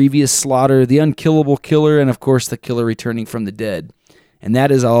from a previous slaughter, the unkillable killer, and of course the killer returning from the dead. And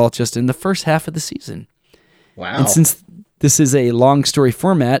that is all just in the first half of the season. Wow. And since this is a long story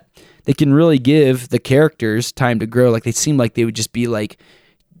format, they can really give the characters time to grow. Like they seem like they would just be like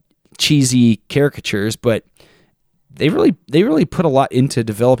cheesy caricatures, but they really put a lot into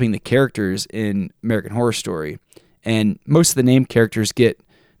developing the characters in American Horror Story. And most of the named characters get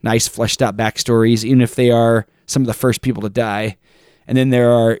nice fleshed out backstories, even if they are some of the first people to die. And then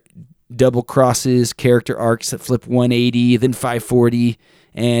there are double crosses, character arcs that flip 180, then 540,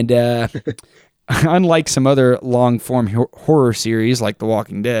 and unlike some other long-form horror series like The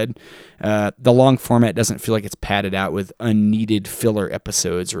Walking Dead, the long format doesn't feel like it's padded out with unneeded filler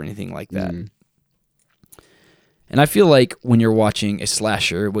episodes or anything like that. And I feel like when you're watching a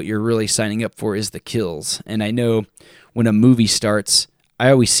slasher, what you're really signing up for is the kills. And I know when a movie starts, I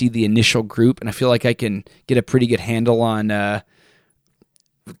always see the initial group, and I feel like I can get a pretty good handle on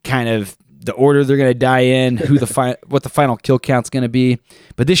kind of the order they're going to die in, what the final kill count's going to be.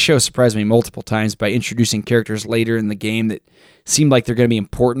 But this show surprised me multiple times by introducing characters later in the game that seemed like they're going to be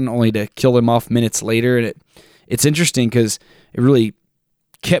important, only to kill them off minutes later. And it's interesting because it really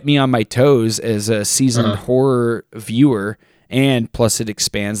kept me on my toes as a seasoned horror viewer, and plus it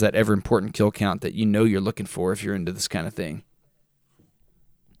expands that ever important kill count that you're looking for if you're into this kind of thing.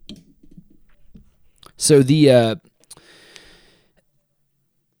 So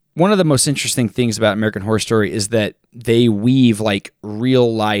one of the most interesting things about American Horror Story is that they weave like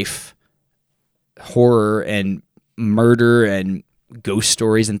real life horror and murder and ghost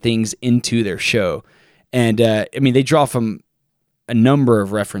stories and things into their show. And they draw from a number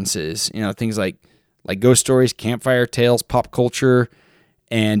of references, things like ghost stories, campfire tales, pop culture,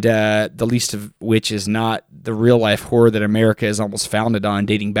 and the least of which is not the real life horror that America is almost founded on,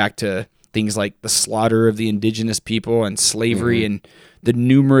 dating back to things like the slaughter of the indigenous people and slavery and the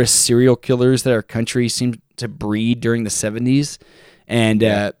numerous serial killers that our country seemed to breed during the 70s. And,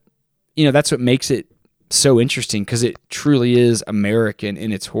 that's what makes it so interesting, because it truly is American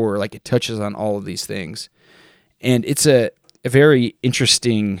in its horror. Like, it touches on all of these things. And it's a very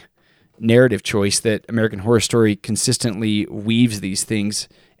interesting narrative choice that American Horror Story consistently weaves these things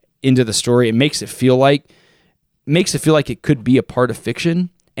into the story. It makes it feel like it could be a part of fiction,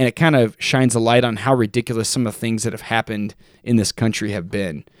 and it kind of shines a light on how ridiculous some of the things that have happened in this country have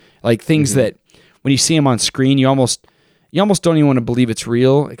been. Like things that when you see them on screen, you almost don't even want to believe it's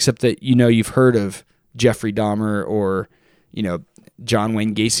real, except that you've heard of Jeffrey Dahmer or John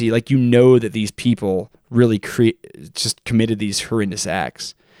Wayne Gacy. Like, that these people really just committed these horrendous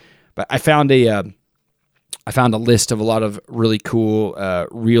acts. But I found a list of a lot of really cool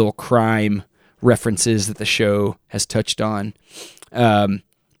real crime references that the show has touched on.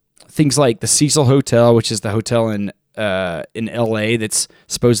 Things like the Cecil Hotel, which is the hotel in L.A. that's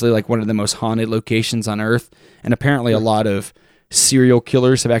supposedly like one of the most haunted locations on Earth, and apparently a lot of serial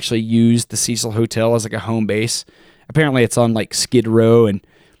killers have actually used the Cecil Hotel as like a home base. Apparently, it's on like Skid Row and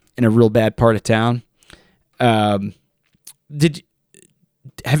in a real bad part of town. Have you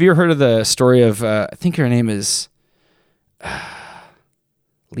ever heard of the story of, I think her name is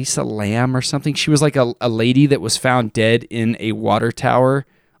Lisa Lamb or something? She was like a lady that was found dead in a water tower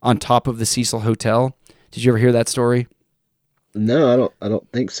on top of the Cecil Hotel. Did you ever hear that story? No, I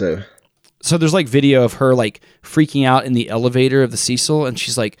don't think so. So there's like video of her like freaking out in the elevator of the Cecil, and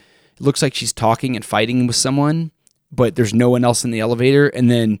she's like, it looks like she's talking and fighting with someone, but there's no one else in the elevator. And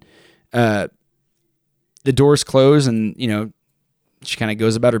then the doors close, and she kind of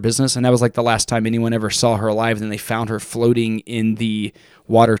goes about her business. And that was like the last time anyone ever saw her alive. And then they found her floating in the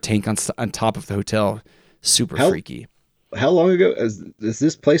water tank on top of the hotel. Super freaky. How long ago is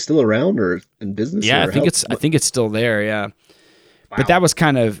this place still around or in business? Yeah, I think it's still there. Yeah. Wow. But that was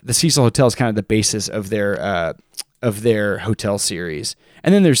kind of the Cecil Hotel is kind of the basis of their hotel series.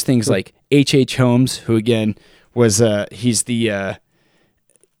 And then there's things like H.H. Holmes, who again was he's the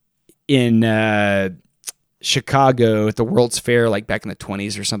in Chicago at the World's Fair, like back in the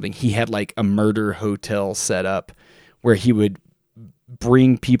 1920s or something. He had like a murder hotel set up where he would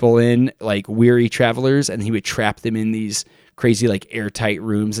bring people in, like weary travelers, and he would trap them in these crazy like airtight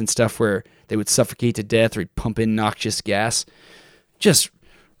rooms and stuff where they would suffocate to death, or he'd pump in noxious gas. Just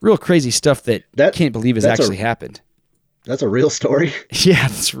real crazy stuff that can't believe has actually happened. That's a real story? Yeah,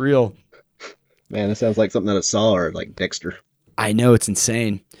 that's real. Man, that sounds like something out of Saw or like Dexter. I know, it's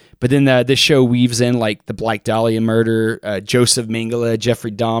insane. But then this show weaves in like the Black Dahlia murder, Joseph Mengele,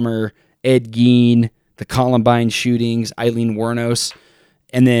 Jeffrey Dahmer, Ed Gein, the Columbine shootings, Eileen Wuornos.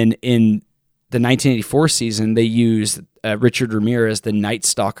 And then in the 1984 season, they used Richard Ramirez, the Night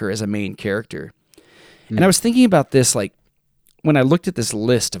Stalker, as a main character. And I was thinking about this, like, when I looked at this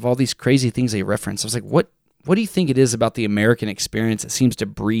list of all these crazy things they reference, I was like, what do you think it is about the American experience that seems to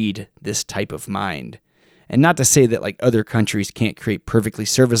breed this type of mind? And not to say that like other countries can't create perfectly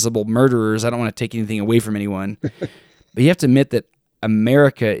serviceable murderers. I don't want to take anything away from anyone. But you have to admit that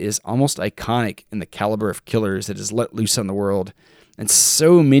America is almost iconic in the caliber of killers that is let loose on the world. And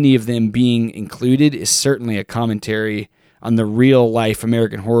so many of them being included is certainly a commentary on the real life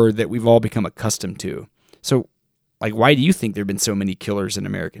American horror that we've all become accustomed to. So, like, why do you think there have been so many killers in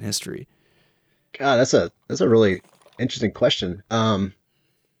American history? God, that's a really interesting question. I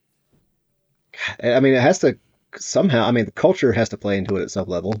mean, it has to somehow. I mean, the culture has to play into it at some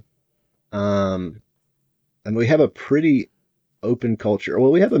level. And we have a pretty open culture.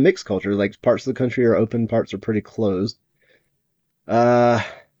 Well, we have a mixed culture. Like parts of the country are open, parts are pretty closed.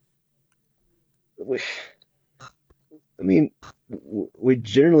 We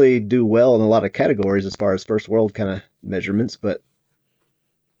generally do well in a lot of categories as far as first world kind of measurements, but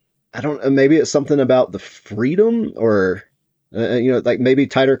I don't know, maybe it's something about the freedom or, like maybe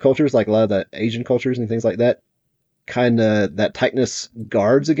tighter cultures, like a lot of the Asian cultures and things like that, kind of that tightness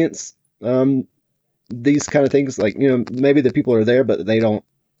guards against these kind of things. Like, maybe the people are there, but they don't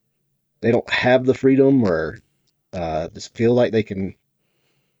have the freedom or just feel like they can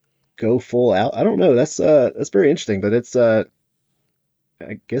go full out. I don't know. That's very interesting, but it's I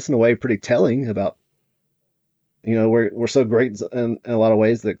guess in a way pretty telling about we're so great in a lot of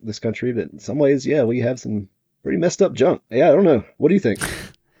ways, that this country, but in some ways, yeah, we have some pretty messed up junk. Yeah, I don't know. What do you think?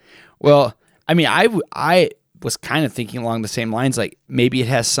 Well, I mean, I was kind of thinking along the same lines, like maybe it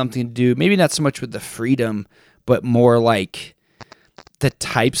has something to do, maybe not so much with the freedom, but more like the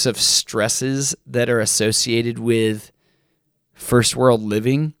types of stresses that are associated with first world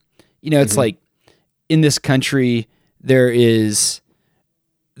living. It's like in this country, there's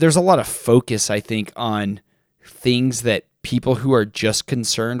a lot of focus, I think, on things that people who are just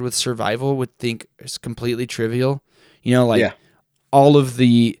concerned with survival would think is completely trivial. All of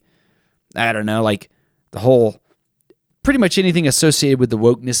the, I don't know, like the whole, pretty much anything associated with the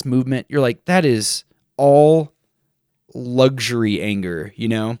wokeness movement. You're like, that is all luxury anger,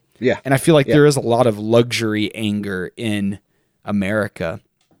 Yeah. And I feel like there is a lot of luxury anger in America.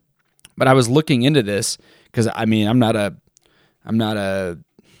 But I was looking into this because, I mean, I'm not a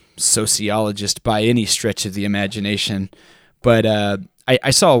sociologist by any stretch of the imagination, but I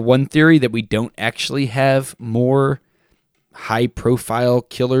saw one theory that we don't actually have more high-profile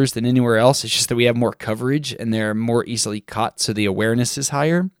killers than anywhere else. It's just that we have more coverage and they're more easily caught, so the awareness is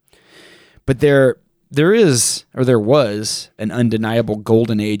higher. But there was an undeniable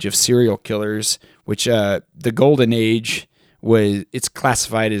golden age of serial killers, which the golden age it's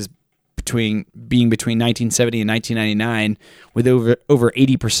classified as between 1970 and 1999, with over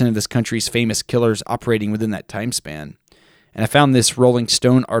 80% of this country's famous killers operating within that time span. And I found this Rolling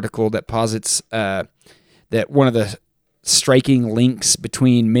Stone article that posits that one of the striking links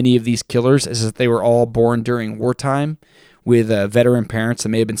between many of these killers is that they were all born during wartime with veteran parents that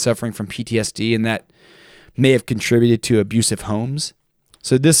may have been suffering from PTSD, and that may have contributed to abusive homes.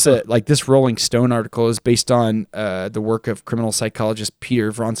 So this this Rolling Stone article is based on the work of criminal psychologist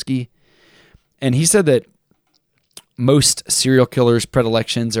Peter Vronsky. And he said that most serial killers'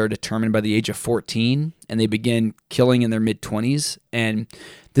 predilections are determined by the age of 14, and they begin killing in their mid-20s. And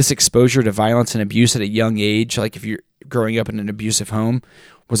this exposure to violence and abuse at a young age, like if you're growing up in an abusive home,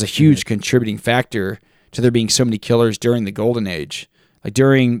 was a huge contributing factor to there being so many killers during the golden age. Like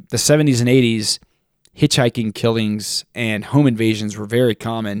during the 70s and 80s, hitchhiking killings and home invasions were very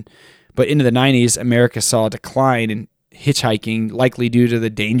common. But into the 90s, America saw a decline in hitchhiking, likely due to the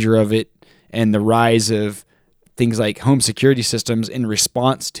danger of it and the rise of things like home security systems in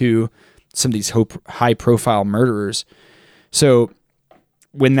response to some of these high-profile murderers. So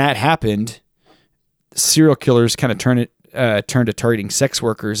when that happened, serial killers kind of turned to targeting sex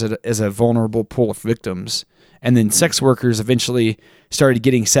workers as a vulnerable pool of victims. And then sex workers eventually started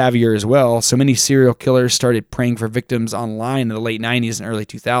getting savvier as well. So many serial killers started preying for victims online in the late 90s and early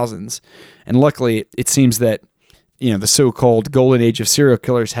 2000s. And luckily, it seems that the so-called golden age of serial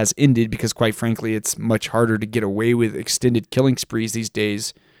killers has ended because, quite frankly, it's much harder to get away with extended killing sprees these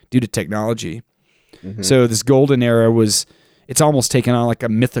days due to technology. Mm-hmm. So this golden era it's almost taken on like a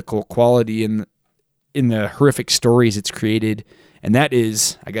mythical quality in the horrific stories it's created. And that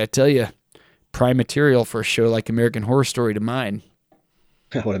is, I got to tell you, prime material for a show like American Horror Story to mine.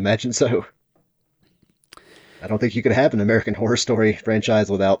 I would imagine so. I don't think you could have an American Horror Story franchise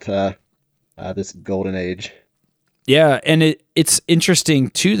without this golden age. Yeah, and it's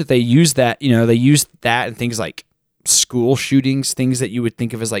interesting too that they use that. They use that in things like school shootings, things that you would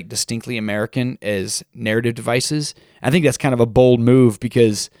think of as like distinctly American as narrative devices. I think that's kind of a bold move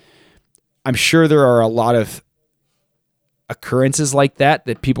because I'm sure there are a lot of occurrences like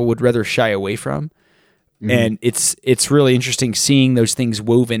that people would rather shy away from. Mm-hmm. And it's really interesting seeing those things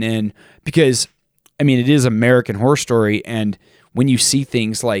woven in because, I mean, it is American Horror Story, and when you see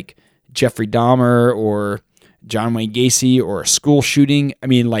things like Jeffrey Dahmer or John Wayne Gacy or a school shooting, I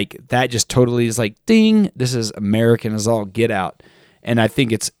mean, like that just totally is like, ding, this is American as all get out. And I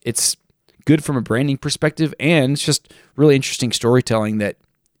think it's good from a branding perspective, and it's just really interesting storytelling that,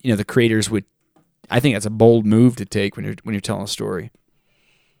 the creators would, I think that's a bold move to take when you're telling a story.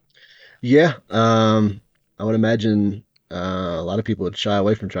 Yeah. I would imagine a lot of people would shy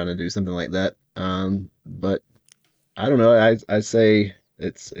away from trying to do something like that. But I don't know. I say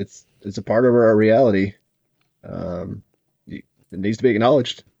it's a part of our reality. It needs to be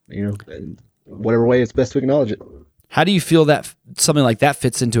acknowledged, in whatever way it's best to acknowledge it. How do you feel that something like that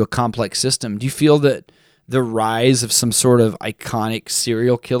fits into a complex system? Do you feel that the rise of some sort of iconic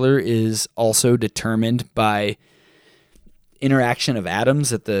serial killer is also determined by interaction of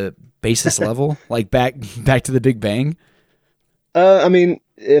atoms at the basis level, like back to the Big Bang? I mean,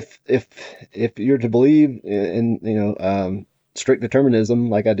 if you're to believe in strict determinism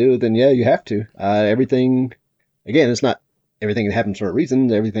like I do, then yeah, you have to. Everything, again, it's not everything that happens for a reason.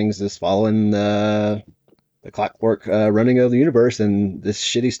 Everything's just following the clockwork running of the universe, and this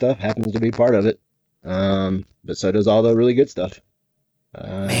shitty stuff happens to be part of it. But so does all the really good stuff.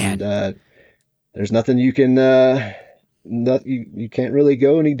 Man. And there's nothing you can, you can't really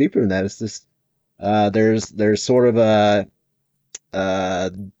go any deeper than that. It's just, there's sort of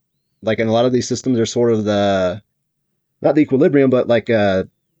like in a lot of these systems, there's sort of not the equilibrium, but like, the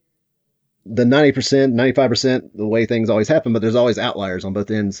 90%, 95%, the way things always happen, but there's always outliers on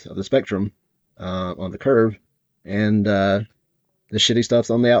both ends of the spectrum, on the curve. And, the shitty stuff's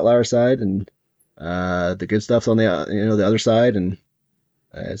on the outlier side, and the good stuff's on the other side, and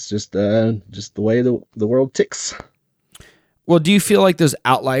it's just the way the world ticks. Well, do you feel like those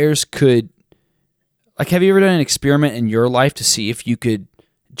outliers could, like, have you ever done an experiment in your life to see if you could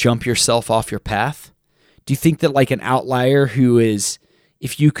jump yourself off your path? Do you think that like an outlier who is,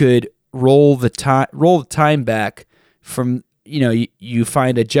 if you could roll the time back from, you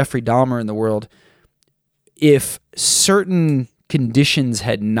find a Jeffrey Dahmer in the world, if certain conditions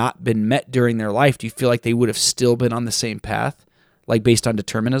had not been met during their life, do you feel like they would have still been on the same path, like based on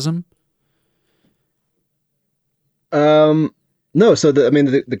determinism? No. So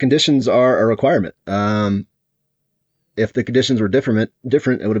the conditions are a requirement. If the conditions were different,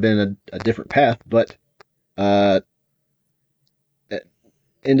 it would have been a different path. But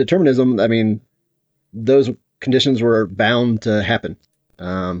in determinism, I mean, those conditions were bound to happen.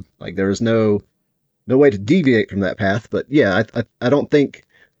 Like there was no way to deviate from that path. But yeah, I don't think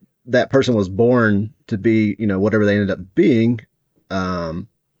that person was born to be, whatever they ended up being, in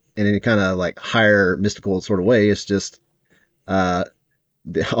any kind of like higher mystical sort of way. It's just,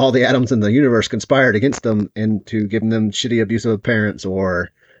 all the atoms in the universe conspired against them and to give them shitty abusive parents,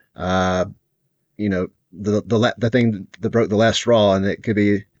 or, the thing that broke the last straw. And it could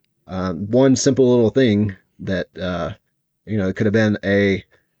be, one simple little thing that, it could have been a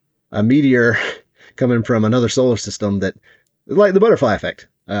meteor coming from another solar system, that, like the butterfly effect.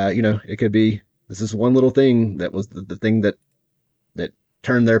 It could be, this is one little thing that was the thing that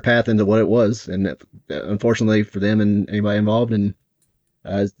turned their path into what it was. And that, unfortunately for them and anybody involved, and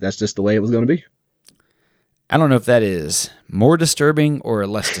that's just the way it was going to be. I don't know if that is more disturbing or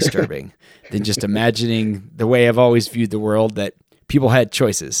less disturbing than just imagining the way I've always viewed the world, that people had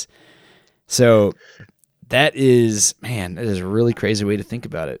choices. So that is a really crazy way to think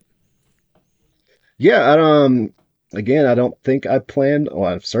about it. Yeah. Again, I don't think I planned,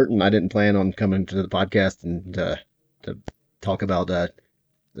 well, I'm certain I didn't plan on coming to the podcast and to talk about the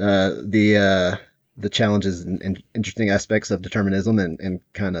challenges and interesting aspects of determinism and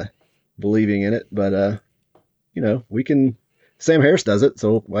kind of believing in it. But, we can, Sam Harris does it,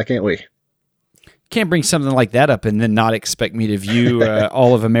 so why can't we? Can't bring something like that up and then not expect me to view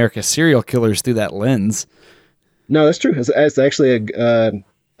all of America's serial killers through that lens. No, that's true. It's actually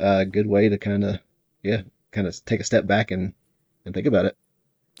a good way to kind of take a step back and think about it.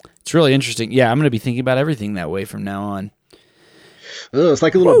 It's really interesting. Yeah, I'm going to be thinking about everything that way from now on. Oh, it's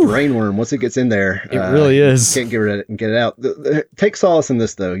like a little brain worm. Once it gets in there, it really is. You can't get it out. Take solace in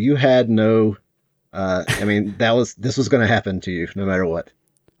this, though. You had no. This was going to happen to you no matter what.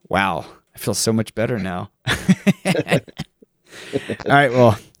 Wow, I feel so much better now. All right,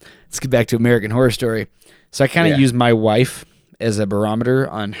 well, let's get back to American Horror Story. So I kind of use my wife as a barometer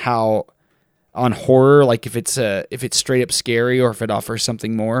on horror, like if it's straight up scary or if it offers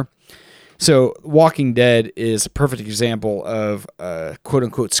something more. So Walking Dead is a perfect example of a quote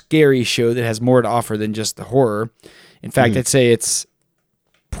unquote scary show that has more to offer than just the horror. In fact, I'd say it's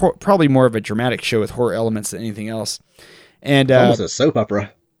probably more of a dramatic show with horror elements than anything else. And almost a soap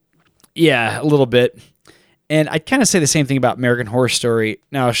opera. Yeah, a little bit. And I'd kind of say the same thing about American Horror Story.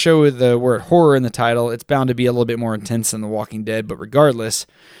 Now, a show with the word horror in the title, it's bound to be a little bit more intense than The Walking Dead, but regardless,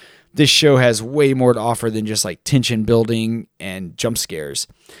 this show has way more to offer than just like tension building and jump scares.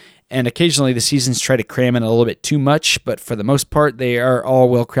 And occasionally the seasons try to cram in a little bit too much, but for the most part, they are all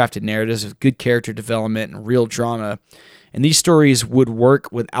well-crafted narratives with good character development and real drama. And these stories would work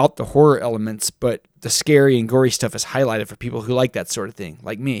without the horror elements, but the scary and gory stuff is highlighted for people who like that sort of thing,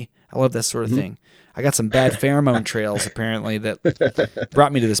 like me. I love that sort of thing. I got some bad pheromone trails, apparently, that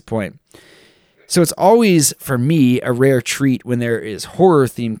brought me to this point. So it's always, for me, a rare treat when there is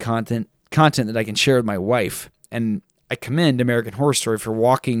horror-themed content that I can share with my wife. And I commend American Horror Story for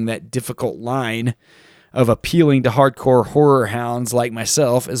walking that difficult line of appealing to hardcore horror hounds like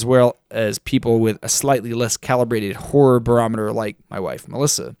myself, as well as people with a slightly less calibrated horror barometer like my wife,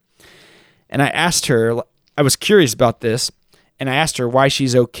 Melissa. And I asked her, I was curious about this, and I asked her why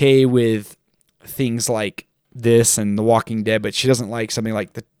she's okay with things like this and The Walking Dead, but she doesn't like something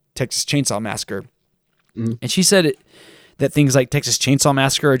like the Texas Chainsaw Massacre. Mm-hmm. And she said that things like Texas Chainsaw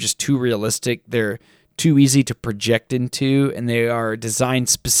Massacre are just too realistic. They're too easy to project into, and they are designed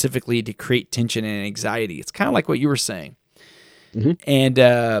specifically to create tension and anxiety. It's kind of like what you were saying. Mm-hmm.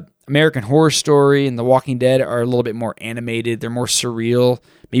 And American Horror Story and The Walking Dead are a little bit more animated. They're more surreal,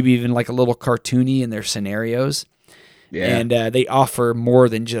 maybe even like a little cartoony in their scenarios. Yeah. And they offer more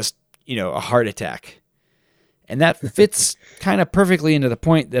than just, a heart attack. And that fits kind of perfectly into the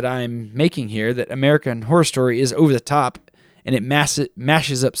point that I'm making here, that American Horror Story is over the top, and it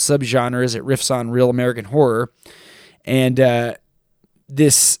mashes up subgenres. It riffs on real American horror. And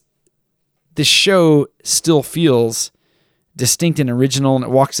this show still feels distinct and original, and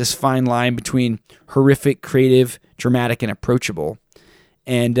it walks this fine line between horrific, creative, dramatic, and approachable.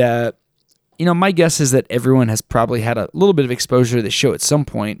 And, my guess is that everyone has probably had a little bit of exposure to the show at some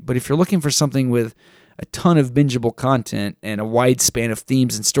point, but if you're looking for something with a ton of bingeable content and a wide span of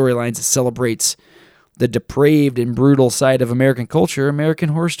themes and storylines that celebrates the depraved and brutal side of American culture, American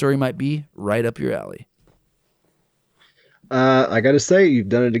Horror Story might be right up your alley. I got to say, you've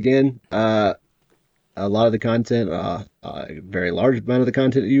done it again. A lot of the content, a very large amount of the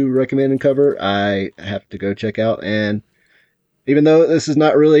content you recommend and cover, I have to go check out. And even though this is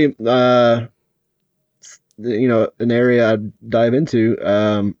not really, an area I'd dive into,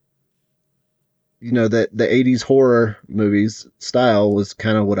 that the 80s horror movies style was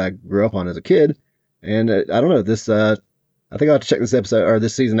kind of what I grew up on as a kid. And I don't know, this, I think I'll have to check this episode or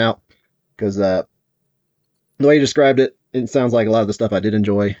this season out, because the way you described it, it sounds like a lot of the stuff I did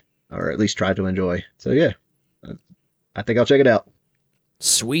enjoy, or at least tried to enjoy. So yeah, I think I'll check it out.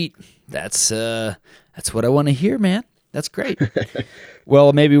 Sweet. That's what I want to hear, man. That's great.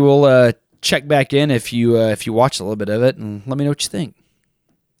 Well, maybe we'll check back in if you watch a little bit of it, and let me know what you think.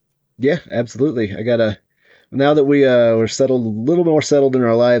 Yeah, absolutely. Now that we're settled, a little more settled in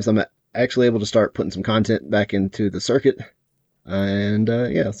our lives, I'm actually able to start putting some content back into the circuit. And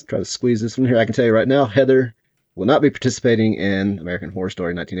let's try to squeeze this one here. I can tell you right now, Heather will not be participating in American Horror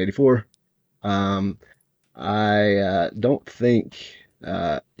Story 1984. I don't think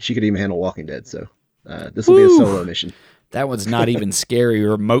she could even handle Walking Dead, so this will be a solo mission. That one's not even scary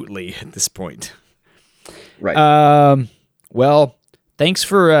remotely at this point. Right. Well, thanks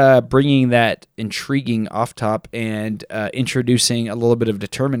for bringing that intriguing off top and introducing a little bit of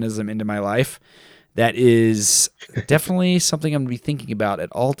determinism into my life. That is definitely something I'm going to be thinking about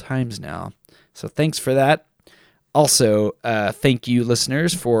at all times now. So thanks for that. Also, thank you,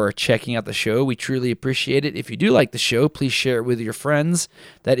 listeners, for checking out the show. We truly appreciate it. If you do like the show, please share it with your friends.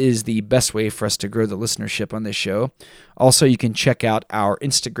 That is the best way for us to grow the listenership on this show. Also, you can check out our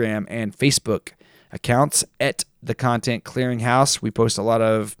Instagram and Facebook accounts at The Content Clearinghouse. We post a lot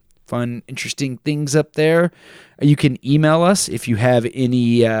of fun, interesting things up there. You can email us if you have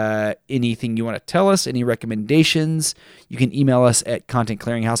anything you want to tell us, any recommendations. You can email us at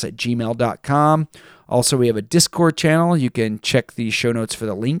contentclearinghouse@gmail.com. Also, we have a Discord channel. You can check the show notes for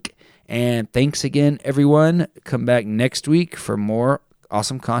the link. And thanks again, everyone. Come back next week for more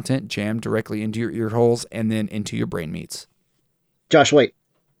awesome content jammed directly into your ear holes and then into your brain meats. Josh, wait.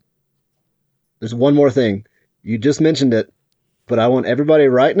 There's one more thing. You just mentioned it, but I want everybody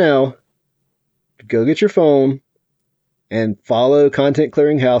right now to go get your phone and follow Content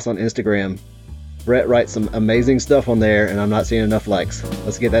Clearinghouse on Instagram. Brett writes some amazing stuff on there, and I'm not seeing enough likes.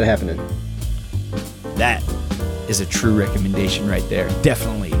 Let's get that happening. That is a true recommendation right there.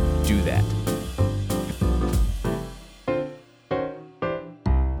 Definitely do that.